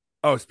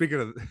 Oh, speaking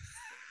of,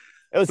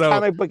 It was so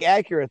comic book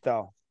accurate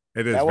though.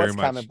 it is That very was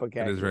much. comic book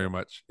It is very accurate.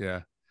 much.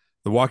 Yeah.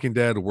 The Walking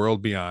Dead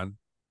World Beyond,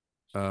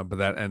 but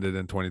that ended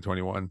in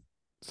 2021,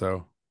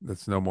 so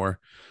that's no more.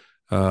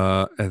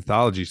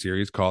 Anthology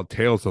series called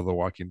Tales of the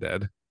Walking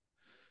Dead.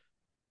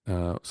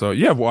 So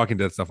you have Walking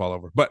Dead stuff all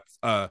over. But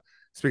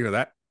speaking of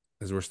that,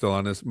 as we're still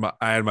on this,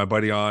 I had my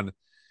buddy on,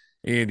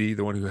 Andy,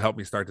 the one who helped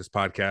me start this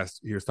podcast.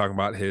 He was talking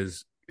about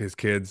his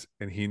kids,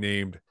 and he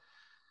named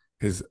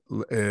his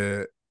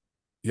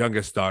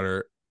youngest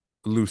daughter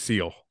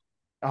Lucille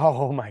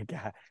Oh my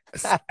god!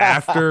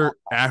 after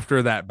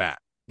that bat.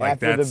 Like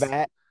After the that's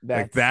bat,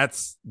 like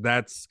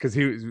that's because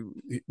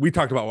we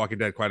talked about Walking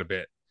Dead quite a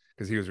bit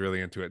because he was really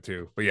into it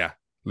too. But yeah,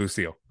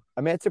 Lucille.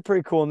 I mean, it's a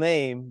pretty cool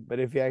name, but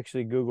if you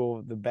actually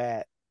Google the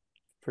bat,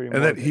 pretty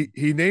And then morbid.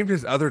 he named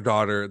his other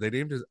daughter. They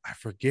named his I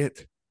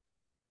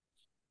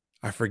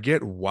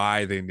forget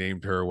why they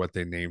named her what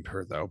they named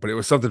her though, but it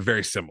was something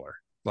very similar.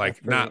 That's Like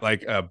pretty not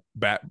like a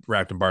bat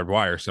wrapped in barbed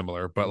wire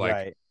similar, but like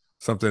right.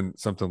 something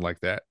like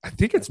that. I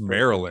think That's it's pretty cool.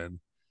 Maryland,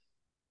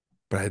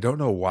 but I don't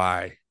know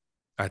why.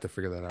 I have to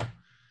figure that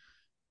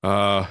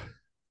out.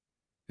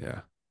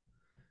 Yeah.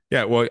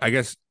 Yeah, well, I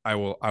guess I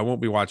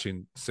won't be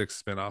watching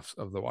 6 spinoffs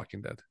of The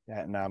Walking Dead.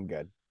 Yeah, no, I'm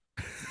good.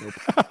 Nope.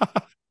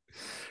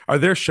 Are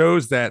there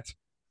shows that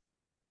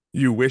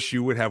you wish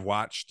you would have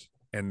watched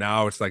and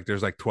now it's like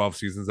there's like 12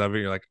 seasons of it,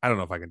 you're like, I don't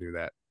know if I can do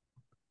that.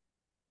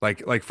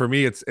 Like for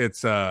me it's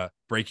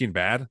Breaking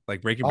Bad.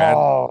 Like Breaking Bad,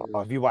 Oh,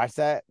 have you watched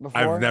that I've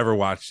before? never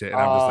watched it and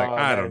I'm just like, Oh,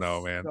 I that don't is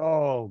know, man.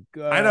 so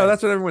I know good.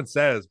 that's what everyone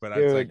says, but I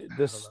was like, Dude, I the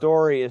don't know.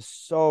 story is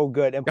so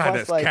good. And God, plus,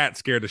 this like, cat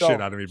scared the shit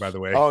so, out of me, by the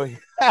way. oh,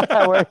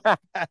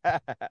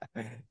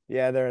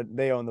 yeah,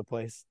 they own the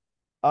place.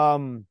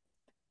 Um,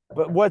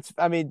 but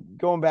I mean,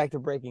 going back to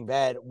Breaking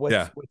Bad,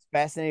 Yeah. what's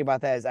fascinating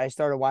about that is I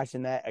started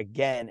watching that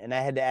again, and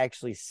I had to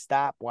actually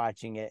stop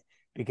watching it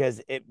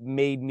because it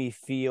made me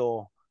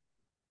feel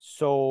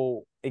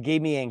it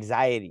gave me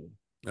anxiety.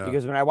 Yeah.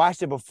 Because when I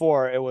watched it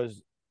before, it was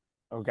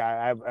okay.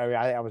 I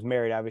was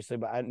married, obviously,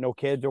 but I had no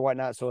kids or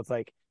whatnot. So it's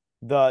like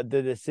the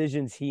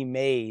decisions he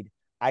made,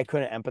 I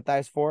couldn't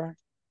empathize for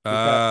because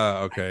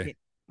I Okay. can't.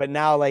 But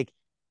now, like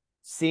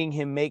seeing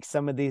him make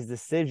some of these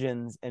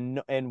decisions and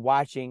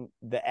watching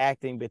the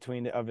acting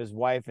between of his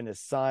wife and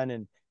his son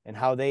and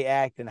how they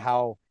act and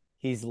how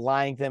he's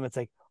lying to them, it's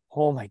like,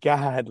 oh my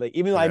god! Like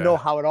even though I know Yeah.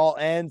 how it all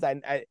ends,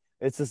 I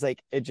it's just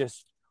like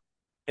it's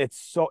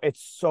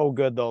so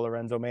good though,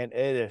 Lorenzo, man.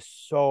 It is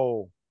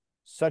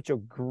such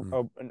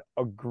Mm.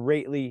 a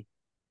greatly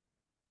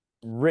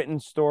written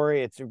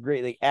story. It's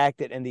greatly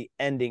acted, and the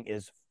ending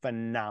is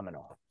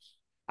phenomenal.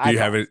 Do I you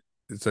have thought.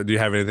 it? So do you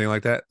have anything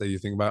like that you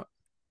think about?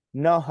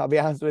 No, I'll be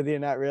honest with you,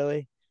 not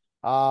really.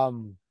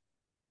 Um,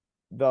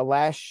 the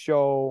last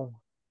show,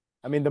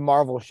 I mean, the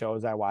Marvel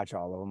shows, I watch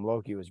all of them.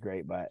 Loki was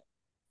great, but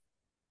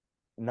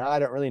no, I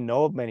don't really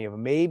know of many of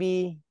them.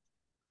 Maybe,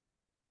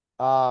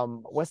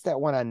 what's that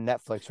one on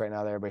Netflix right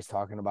now that everybody's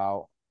talking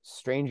about?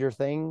 Stranger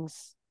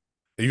Things.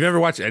 You've never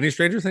watched any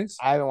Stranger Things?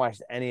 I haven't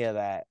watched any of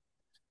that.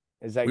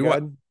 Is that We wa-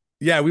 good?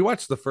 yeah, we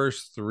watched the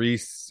first 3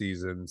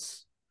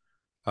 seasons.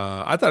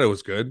 I thought it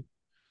was good.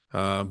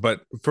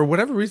 But for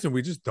whatever reason,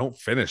 we just don't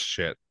finish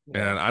shit.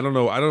 Yeah. And I don't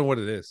know. I don't know what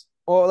it is.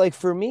 Well, like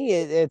for me,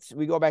 it's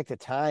we go back to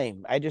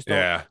time. I just don't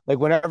Yeah. like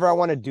whenever I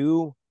want to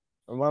do,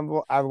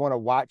 whenever I want to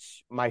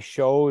watch my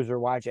shows or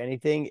watch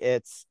anything,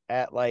 it's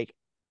at like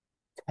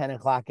 10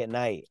 o'clock at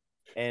night.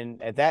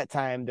 And at that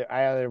time,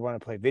 I either want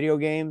to play video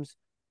games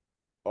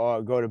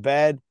or go to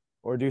bed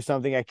or do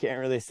something I can't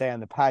really say on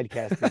the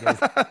podcast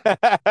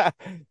because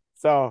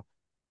so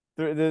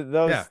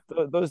Yeah.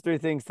 those three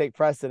things take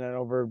precedent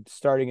over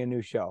starting a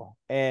new show.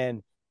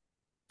 And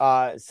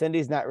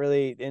Cindy's not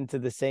really into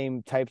the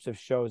same types of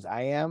shows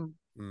I am.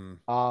 Mm.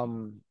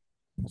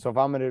 So if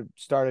I'm gonna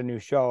start a new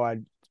show,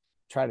 I'd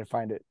try to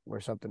find it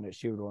where something that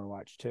she would want to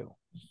watch too.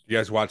 You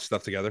guys watch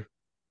stuff together?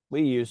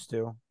 We used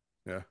to.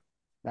 Yeah.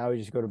 Now we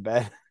just go to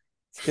bed.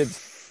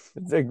 It's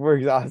like we're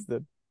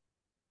exhausted.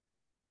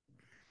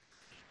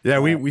 Yeah,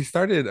 But we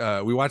started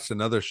we watched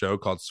another show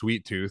called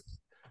Sweet Tooth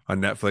on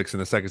Netflix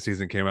and the second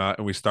season came out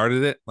and we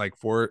started it like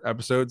 4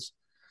 episodes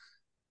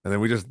and then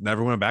we just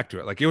never went back to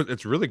it. Like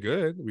it's really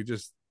good. We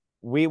just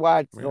we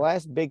watched the yeah.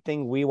 last big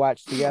thing we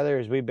watched together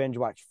is we binge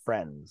watched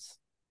Friends.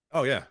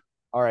 Oh yeah.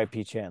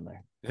 R.I.P.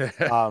 Chandler.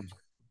 Yeah.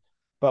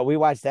 But we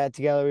watched that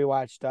together. We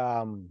watched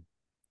Jane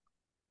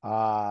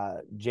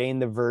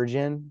the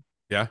Virgin,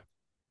 Yeah.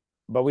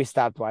 but we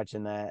stopped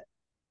watching that.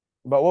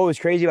 But what was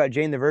crazy about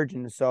Jane the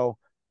Virgin, so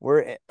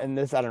we're and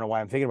this, I don't know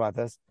why I'm thinking about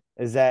this,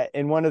 is that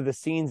in one of the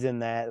scenes in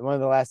that, one of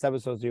the last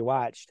episodes we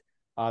watched,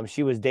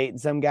 She was dating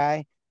some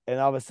guy, and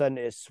all of a sudden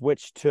it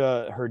switched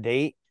to her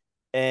date,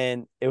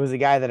 and it was a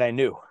guy that I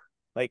knew.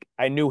 Like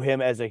I knew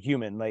him as a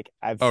human. Like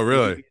I've Oh,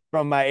 really?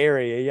 from my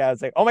area. Yeah,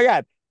 it's like, oh my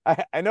God,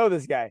 I know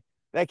this guy.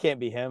 That can't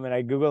be him. And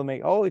I Google him,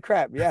 like, holy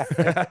crap, yeah,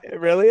 it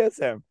really is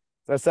him.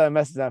 So I sent a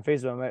message on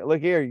Facebook. I'm like,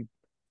 look here, you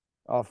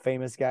all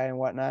famous guy and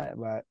whatnot.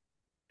 But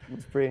it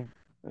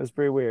was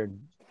pretty weird,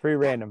 pretty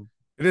random.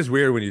 It is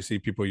weird when you see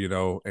people you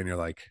know and you're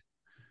like,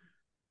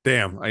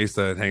 damn, I used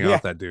to hang out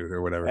with that dude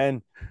or whatever.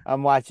 And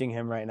I'm watching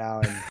him right now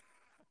and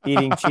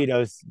eating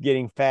Cheetos,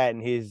 getting fat,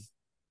 and he's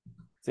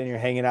sitting here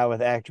hanging out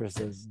with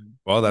actresses.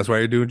 Well, that's why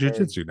you're doing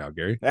jiu-jitsu now,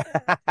 Gary.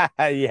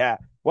 Yeah.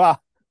 Well,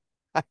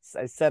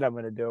 I said I'm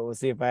going to do it. We'll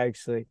see if I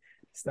actually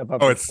step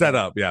up. Oh, it's set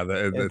up. Yeah,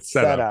 it's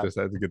set up. Just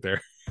had to get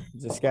there.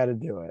 Just got to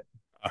do it.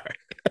 All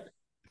right.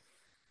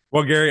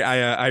 Well, Gary,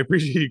 I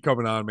appreciate you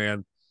coming on,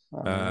 man.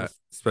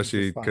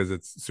 Especially because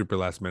it's super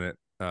last minute.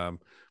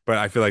 But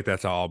I feel like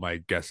that's how all my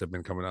guests have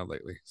been coming on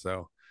lately.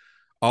 So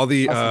all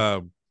the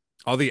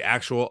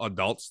actual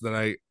adults that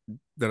I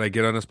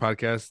get on this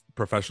podcast,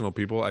 professional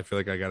people, I feel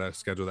like I gotta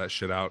schedule that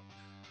shit out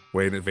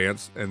way in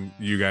advance. And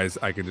you guys,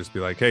 I can just be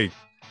like, hey,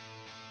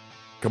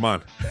 come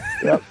on.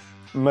 Yep.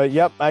 But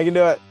yep, I can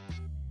do it.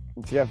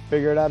 You have to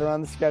figure it out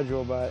around the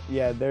schedule, but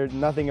yeah, there's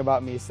nothing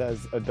about me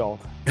says adult.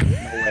 No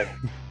way.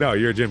 No,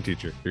 you're a gym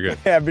teacher. You're good.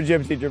 Yeah, I'm a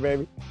gym teacher,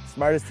 baby.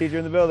 Smartest teacher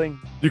in the building.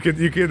 You can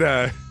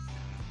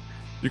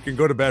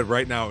go to bed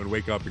right now and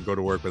wake up and go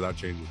to work without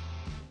changing.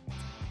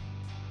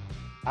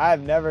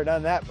 I've never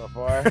done that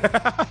before.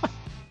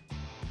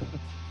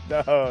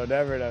 No,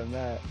 never done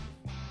that.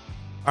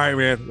 All right,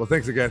 man. Well,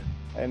 thanks again.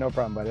 Hey, no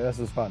problem, buddy. This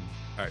was fun.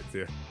 All right, see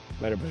ya.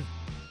 Later, buddy.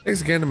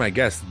 Thanks again to my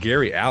guest,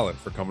 Gary Allen,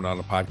 for coming on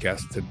the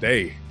podcast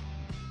today.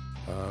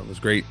 It was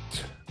great.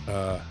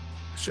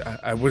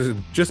 I was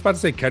just about to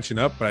say catching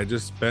up, but I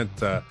just spent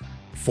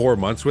 4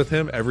 months with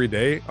him every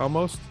day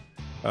almost.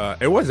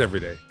 It was every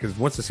day because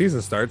once the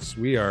season starts,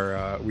 we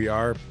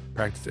are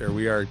practicing, or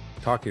we are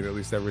talking at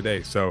least every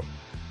day. So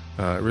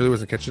it really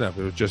wasn't catching up.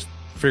 It was just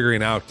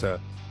figuring out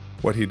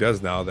what he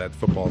does now that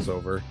football's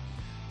over.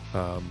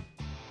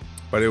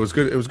 But it was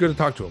good. It was good to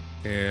talk to him,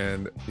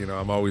 and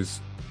I'm always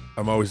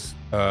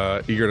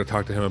eager to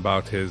talk to him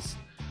about his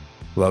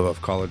love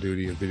of Call of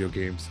Duty and video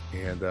games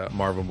and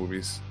Marvel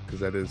movies, because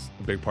that is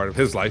a big part of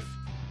his life,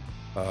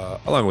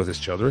 along with his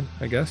children,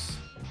 I guess.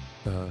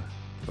 I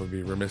would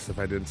be remiss if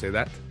I didn't say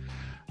that.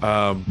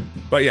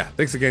 But yeah,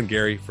 thanks again,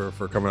 Gary, for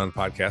coming on the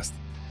podcast.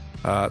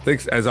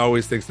 Thanks, as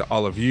always, thanks to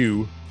all of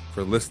you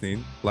for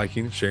listening,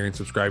 liking, sharing,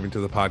 subscribing to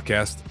the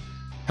podcast.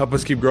 Help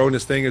us keep growing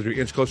this thing as we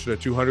inch closer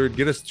to 200.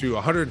 Get us to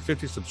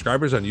 150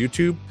 subscribers on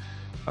YouTube.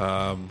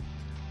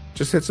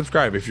 Just hit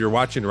subscribe. If you're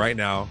watching right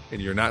now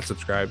and you're not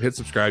subscribed, hit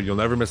subscribe. You'll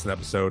never miss an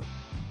episode.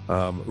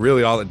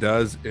 Really, all it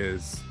does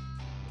is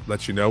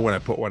let you know when I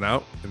put one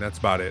out, and that's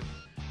about it.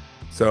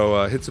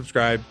 So hit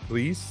subscribe,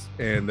 please,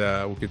 and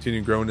we'll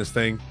continue growing this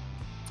thing.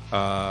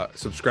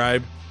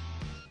 Subscribe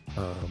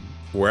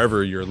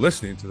wherever you're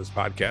listening to this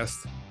podcast,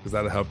 because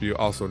that'll help you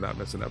also not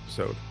miss an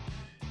episode.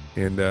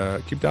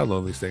 And keep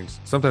downloading these things.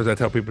 Sometimes I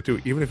tell people too,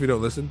 even if you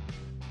don't listen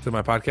to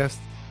my podcast,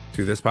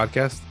 to this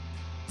podcast,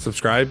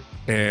 subscribe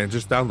and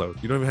just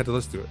download. You don't even have to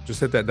listen to it.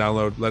 Just hit that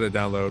download, let it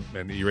download,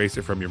 and erase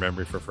it from your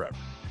memory for forever.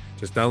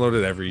 Just download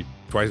it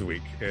twice a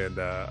week, and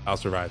I'll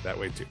survive that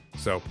way too.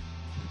 So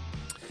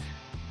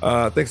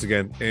thanks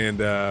again,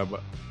 and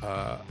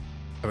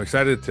I'm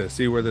excited to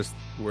see where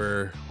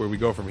we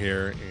go from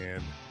here.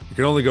 And you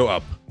can only go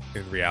up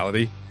in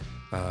reality.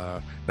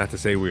 Not to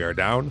say we are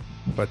down,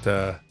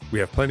 but we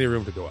have plenty of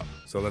room to go up.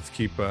 So let's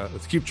keep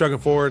chugging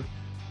forward,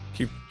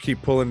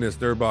 keep pulling this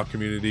nerdball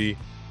community,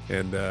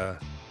 and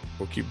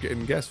we'll keep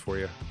getting guests for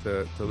you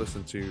to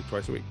listen to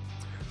twice a week.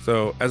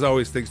 So as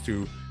always, thanks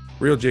to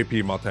Real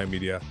JP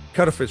Multimedia,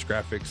 Cuttafish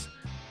Graphics,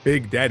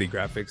 Big Daddy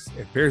Graphics,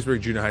 and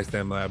Perrysburg Junior High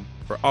STEM Lab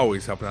for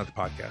always helping out the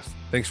podcast.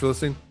 Thanks for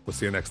listening. We'll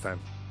see you next time.